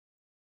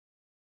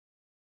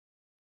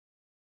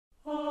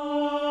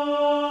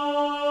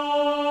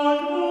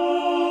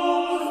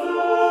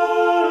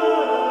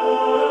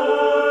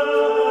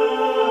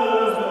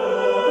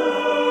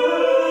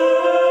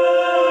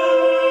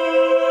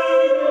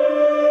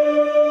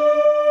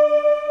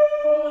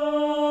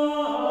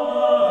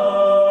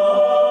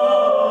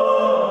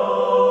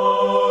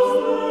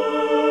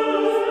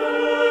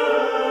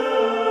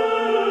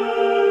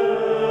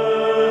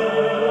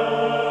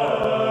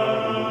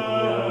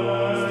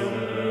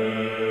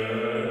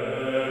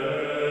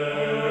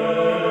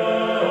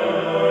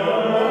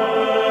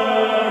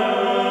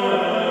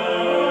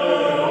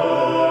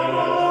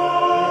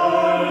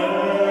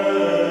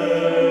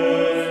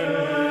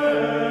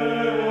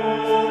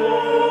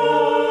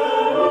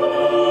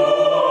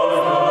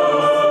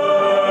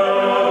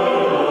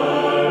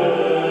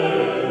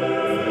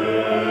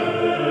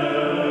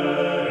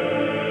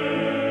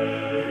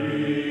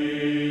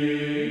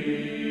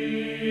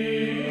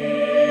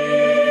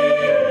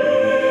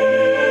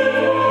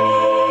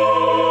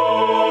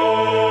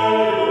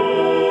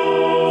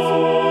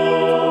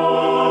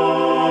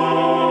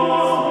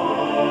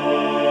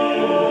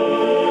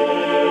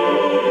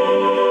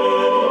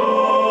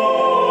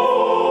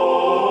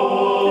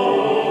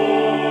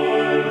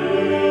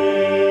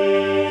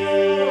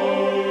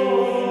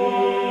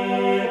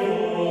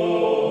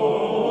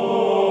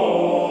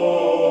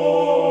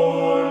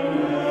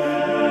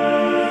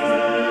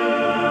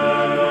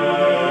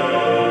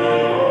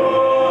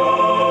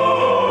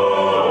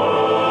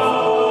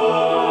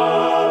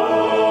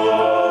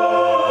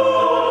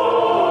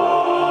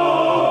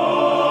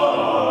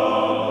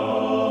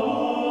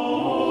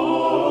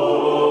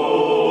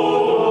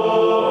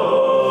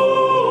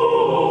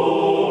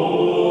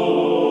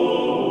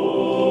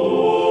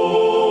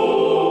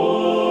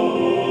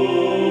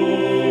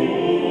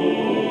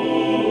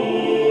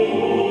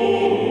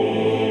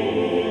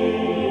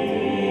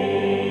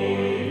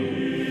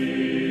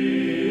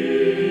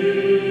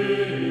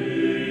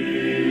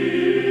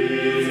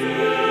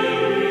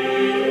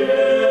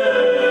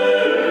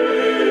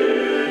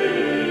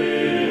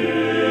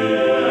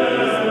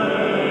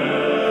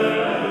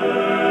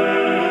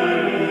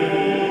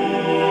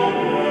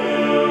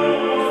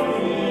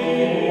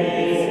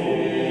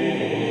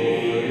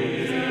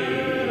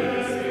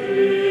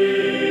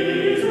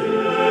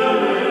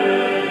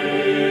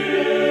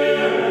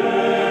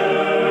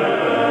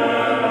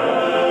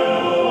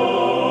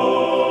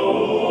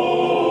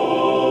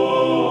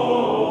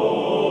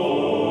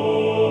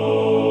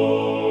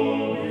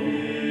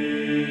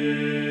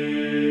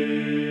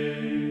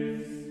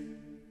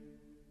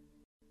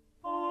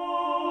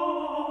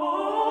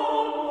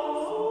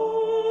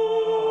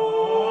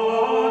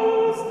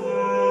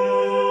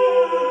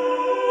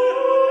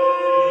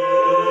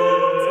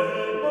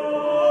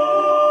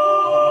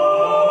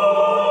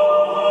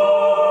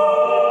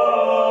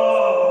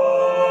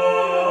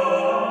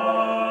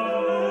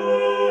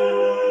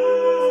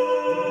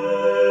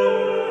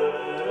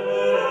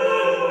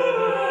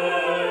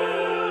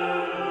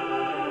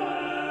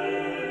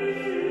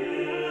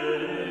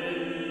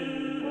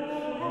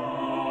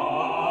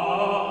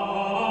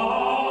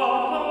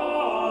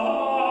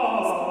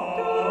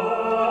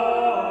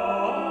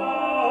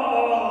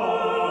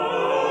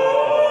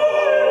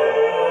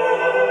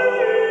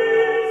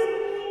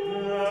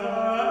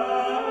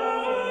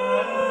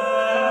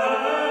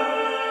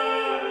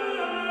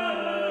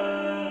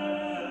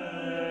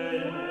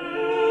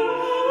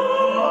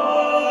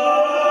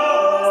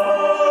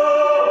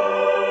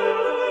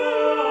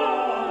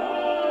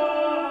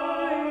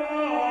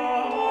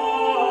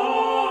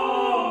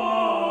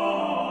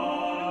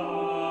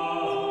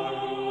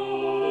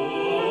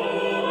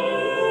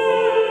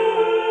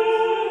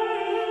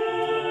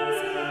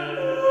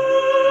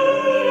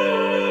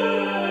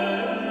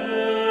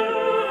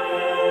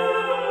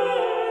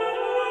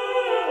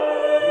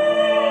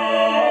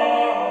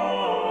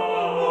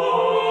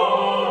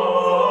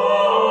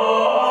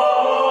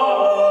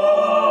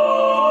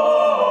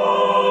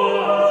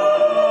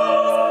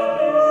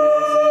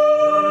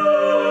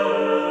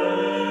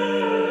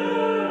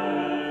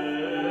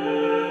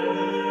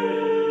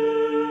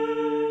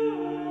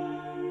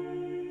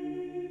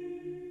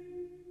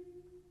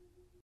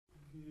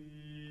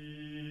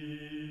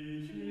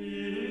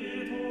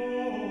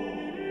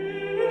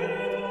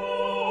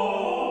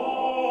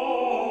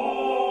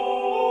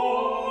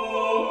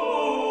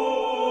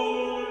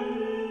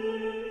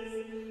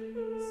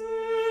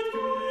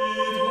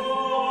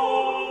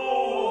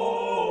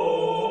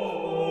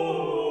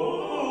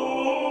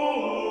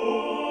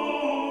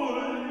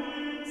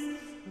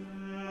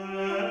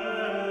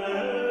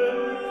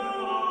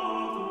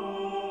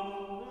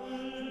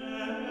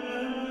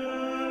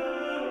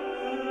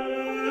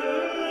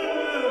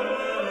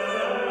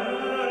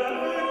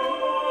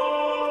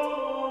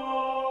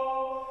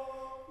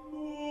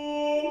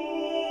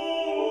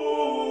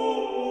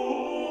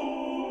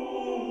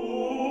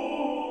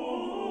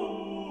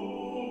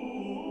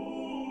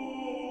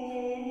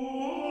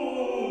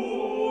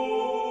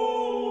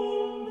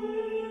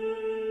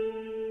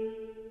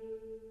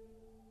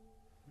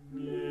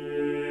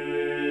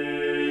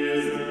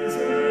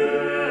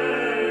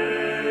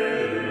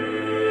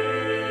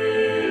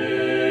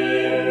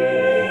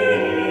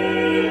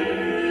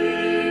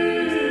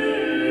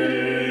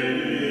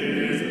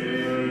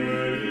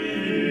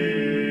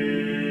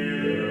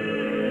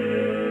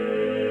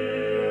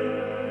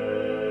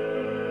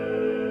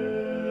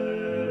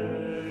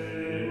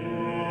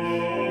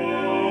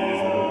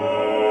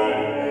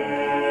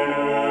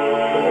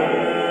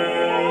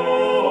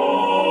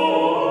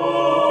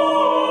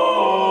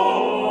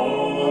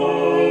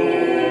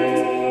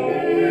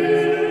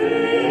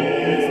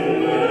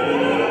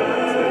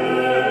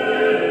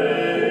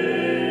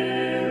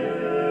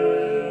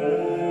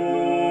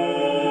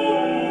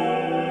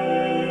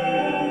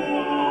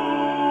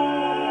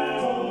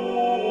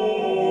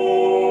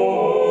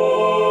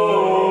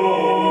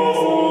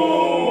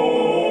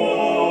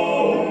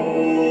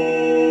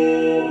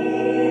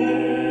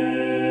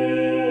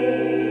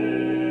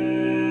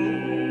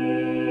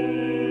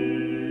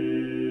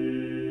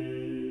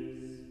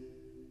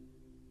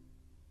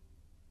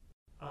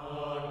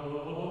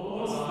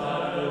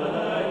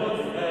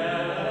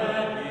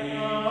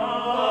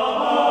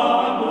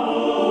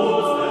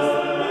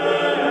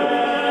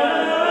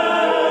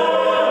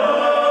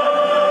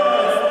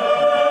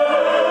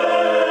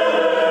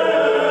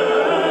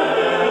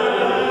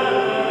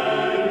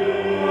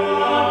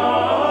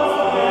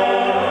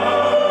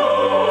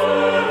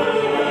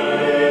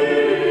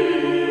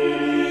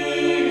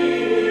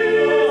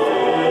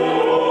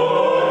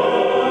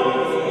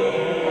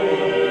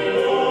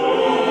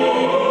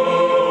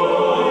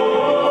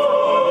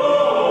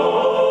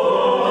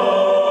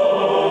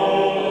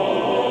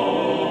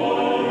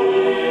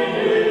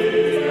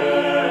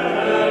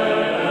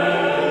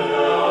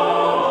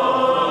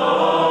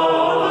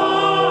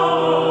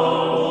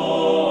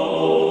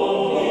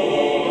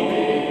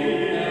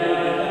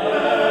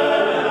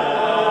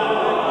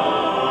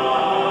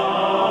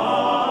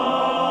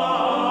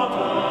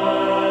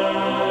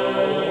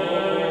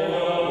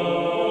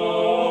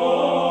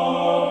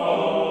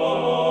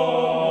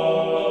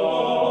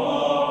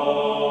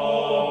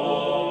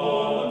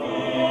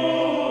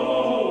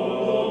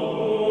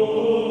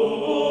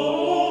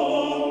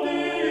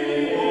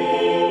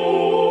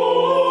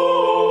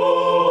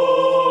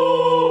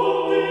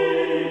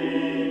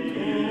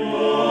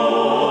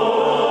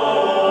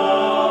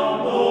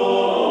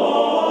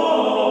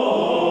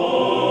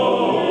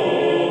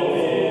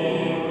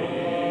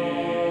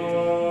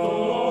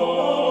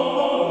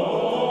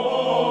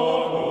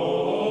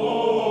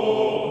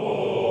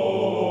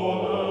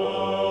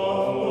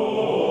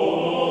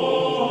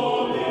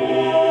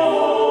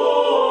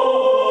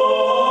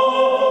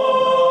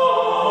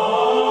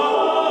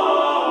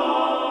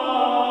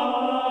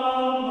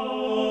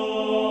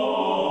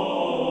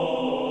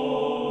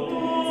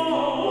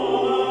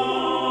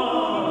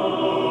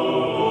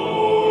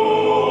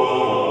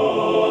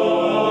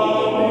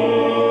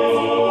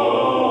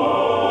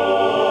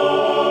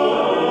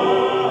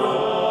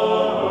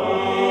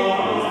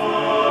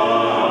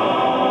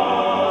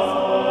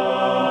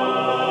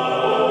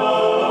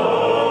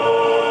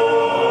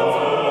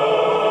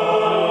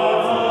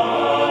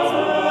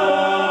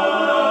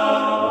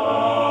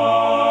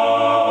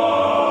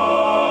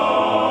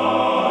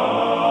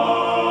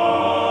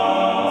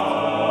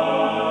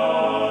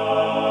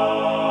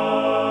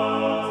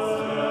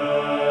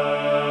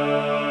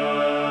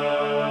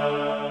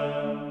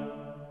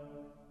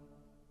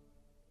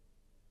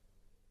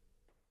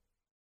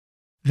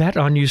 That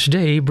Agnus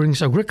Dei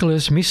brings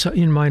Agricola's Missa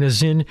in Meine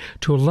Sinn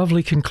to a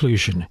lovely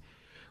conclusion,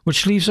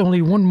 which leaves only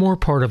one more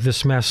part of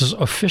this Mass's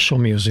official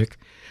music,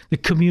 the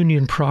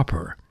communion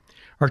proper.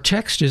 Our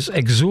text is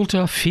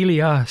Exulta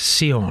Filia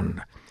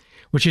Sion,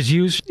 which is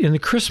used in the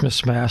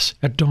Christmas Mass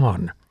at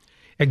dawn.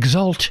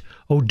 Exult,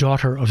 O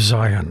daughter of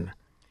Zion.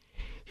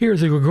 Here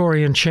the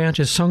Gregorian chant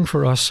is sung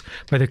for us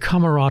by the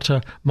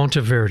Camerata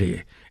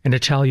Monteverdi, an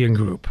Italian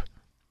group.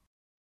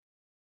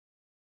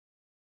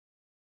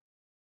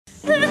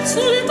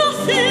 Exulta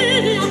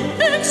filia,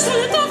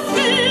 exulta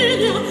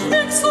filia,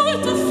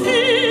 exulta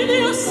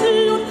filia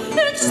Sion,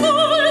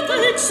 exulta,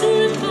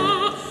 exulta,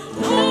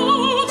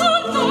 lauda,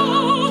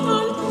 lauda,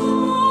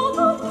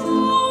 lauda,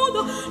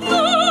 lauda,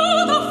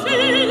 lauda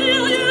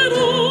filia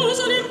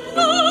Jerusalem,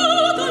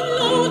 lauda,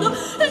 lauda,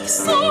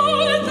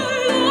 exulta,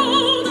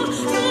 lauda,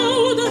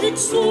 lauda,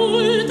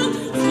 exulta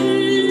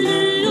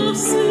filia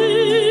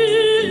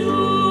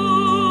Sion.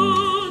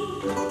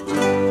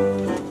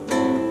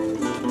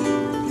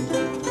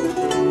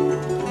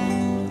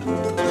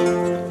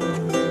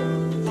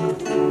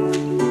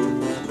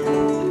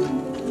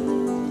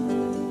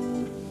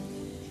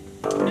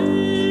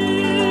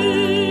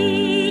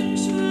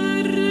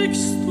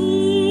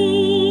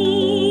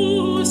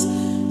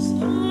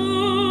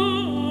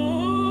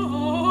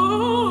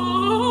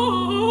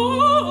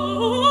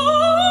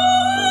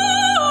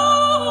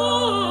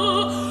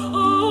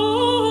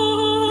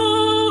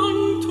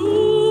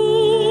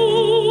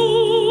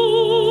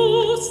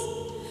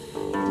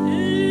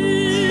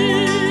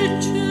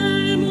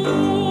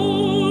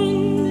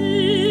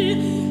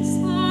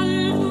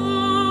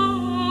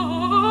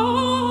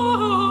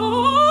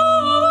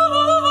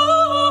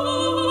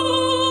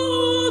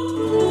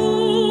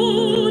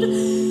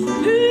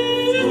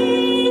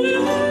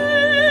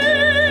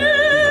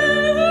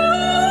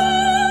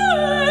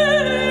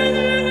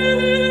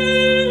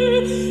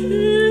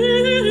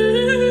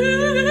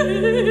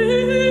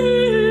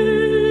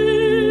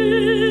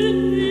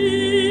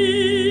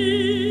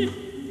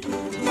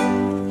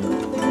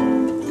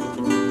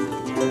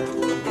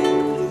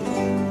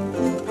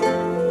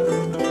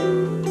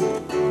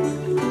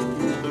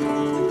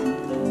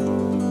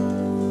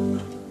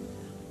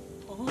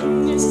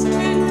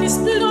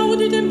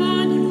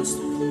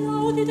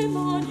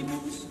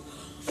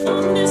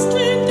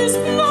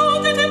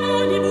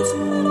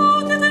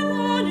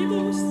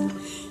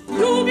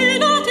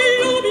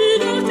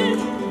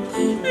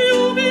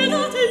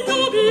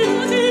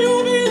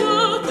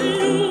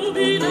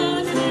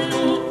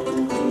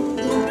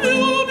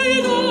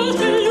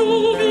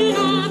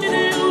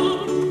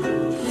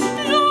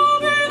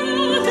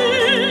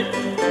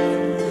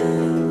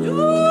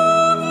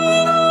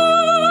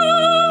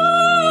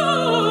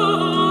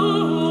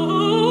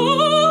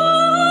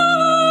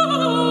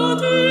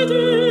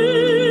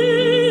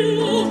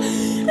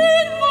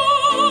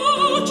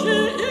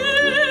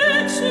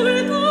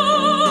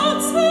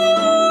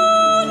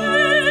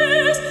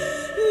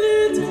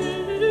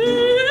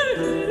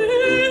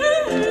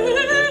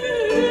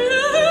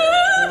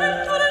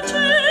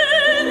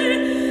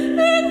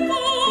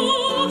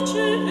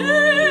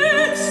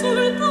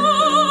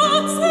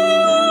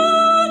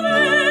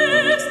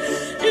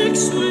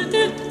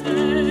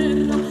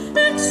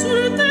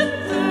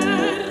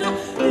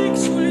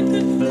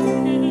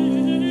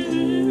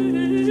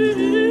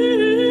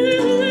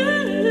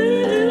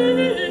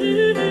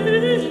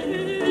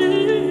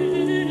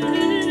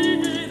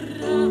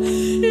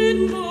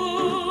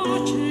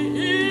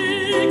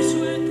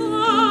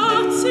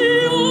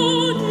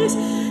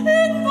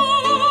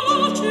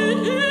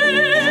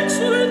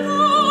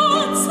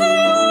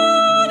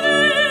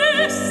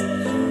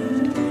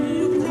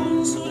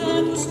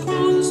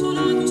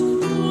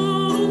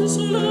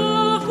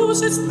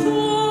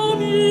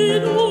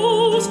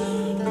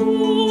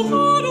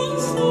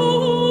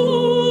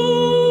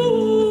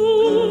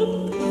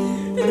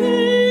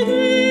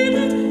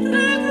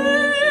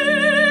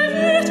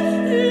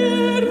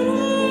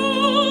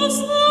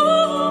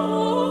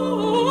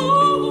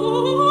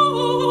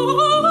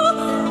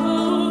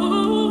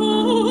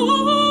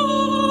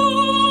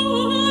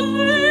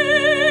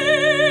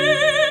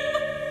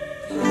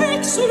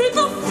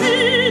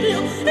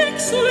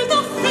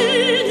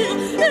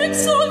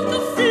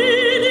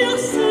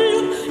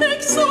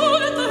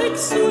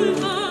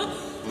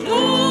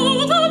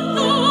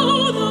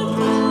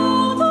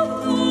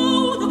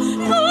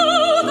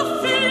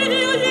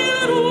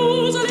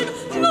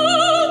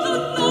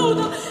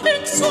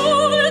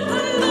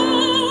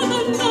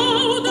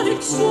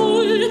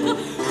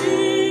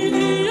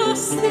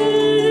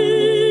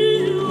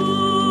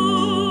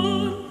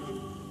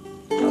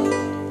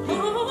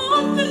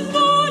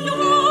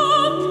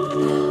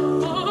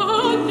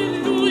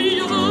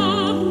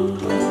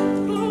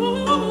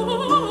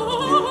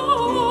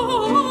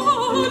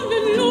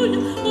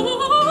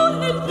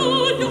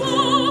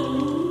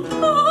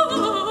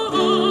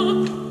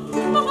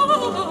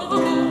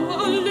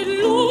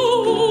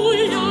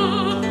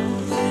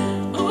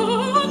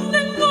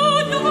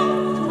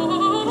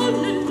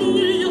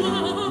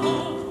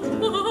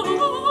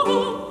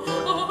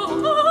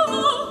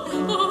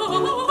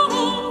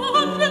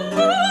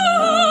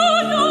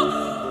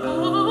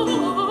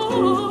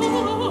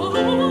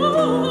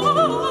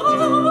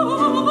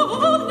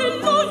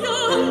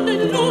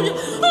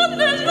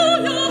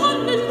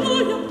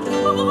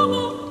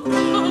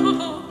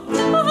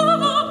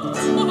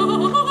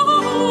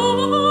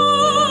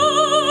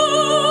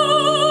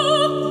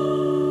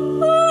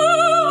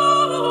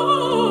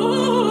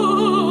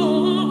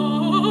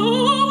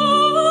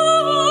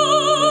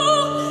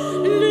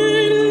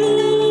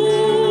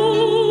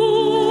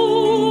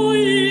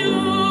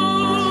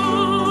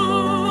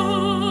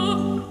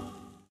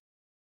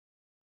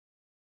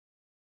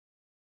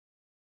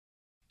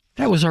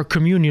 was our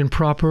communion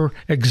proper,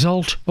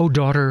 Exult, O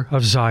Daughter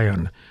of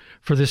Zion,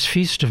 for this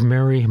feast of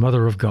Mary,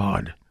 Mother of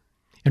God.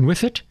 And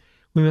with it,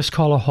 we must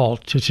call a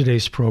halt to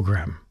today's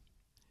program.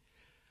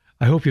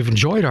 I hope you've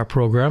enjoyed our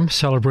program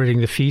celebrating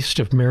the feast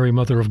of Mary,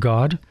 Mother of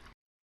God,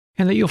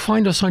 and that you'll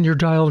find us on your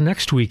dial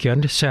next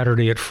weekend,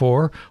 Saturday at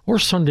 4 or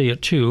Sunday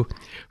at 2,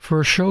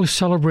 for a show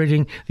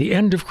celebrating the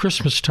end of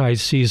Christmastide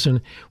season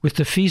with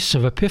the feasts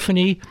of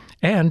Epiphany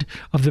and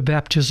of the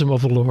Baptism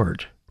of the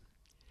Lord.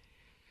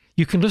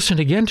 You can listen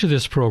again to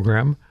this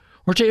program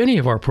or to any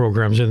of our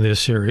programs in this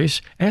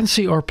series and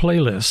see our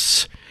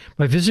playlists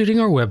by visiting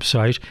our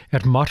website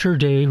at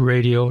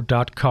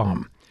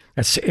materdeiradio.com.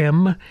 That's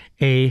MATERDEI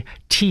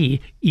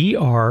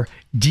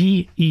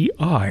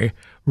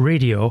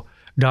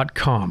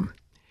radio.com.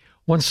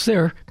 Once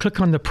there,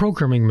 click on the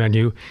programming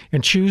menu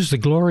and choose the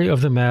Glory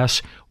of the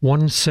Mass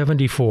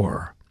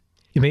 174.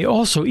 You may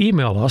also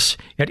email us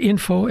at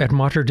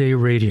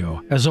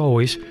info@materdeiradio. As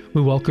always,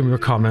 we welcome your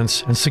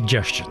comments and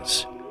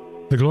suggestions.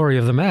 The Glory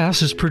of the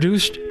Mass is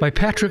produced by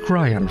Patrick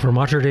Ryan for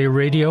Mater Dei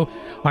Radio.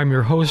 I'm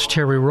your host,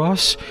 Terry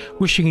Ross,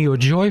 wishing you a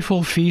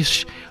joyful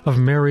feast of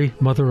Mary,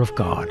 Mother of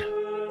God.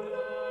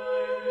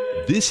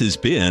 This has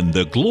been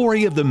The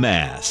Glory of the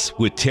Mass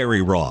with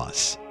Terry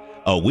Ross,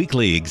 a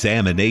weekly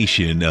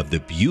examination of the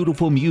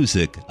beautiful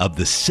music of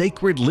the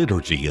sacred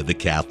liturgy of the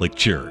Catholic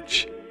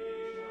Church.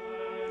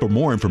 For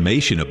more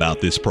information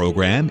about this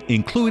program,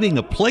 including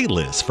a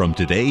playlist from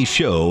today's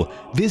show,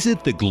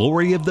 visit The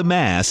Glory of the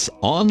Mass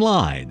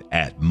online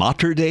at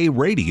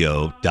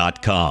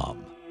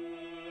materdeiradio.com.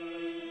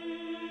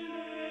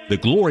 The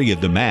Glory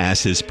of the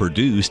Mass is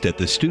produced at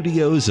the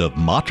studios of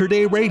Mater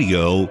Dei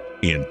Radio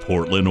in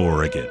Portland,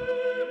 Oregon.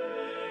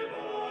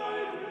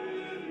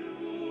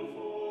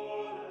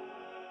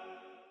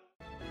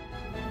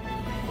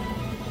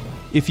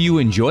 If you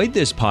enjoyed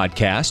this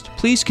podcast,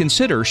 please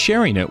consider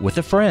sharing it with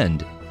a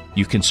friend.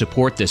 You can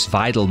support this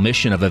vital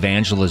mission of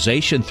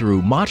evangelization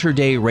through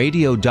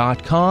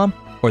materdeiradio.com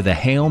or the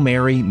Hail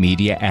Mary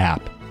Media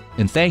app.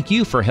 And thank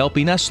you for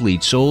helping us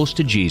lead souls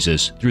to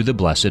Jesus through the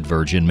Blessed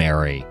Virgin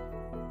Mary.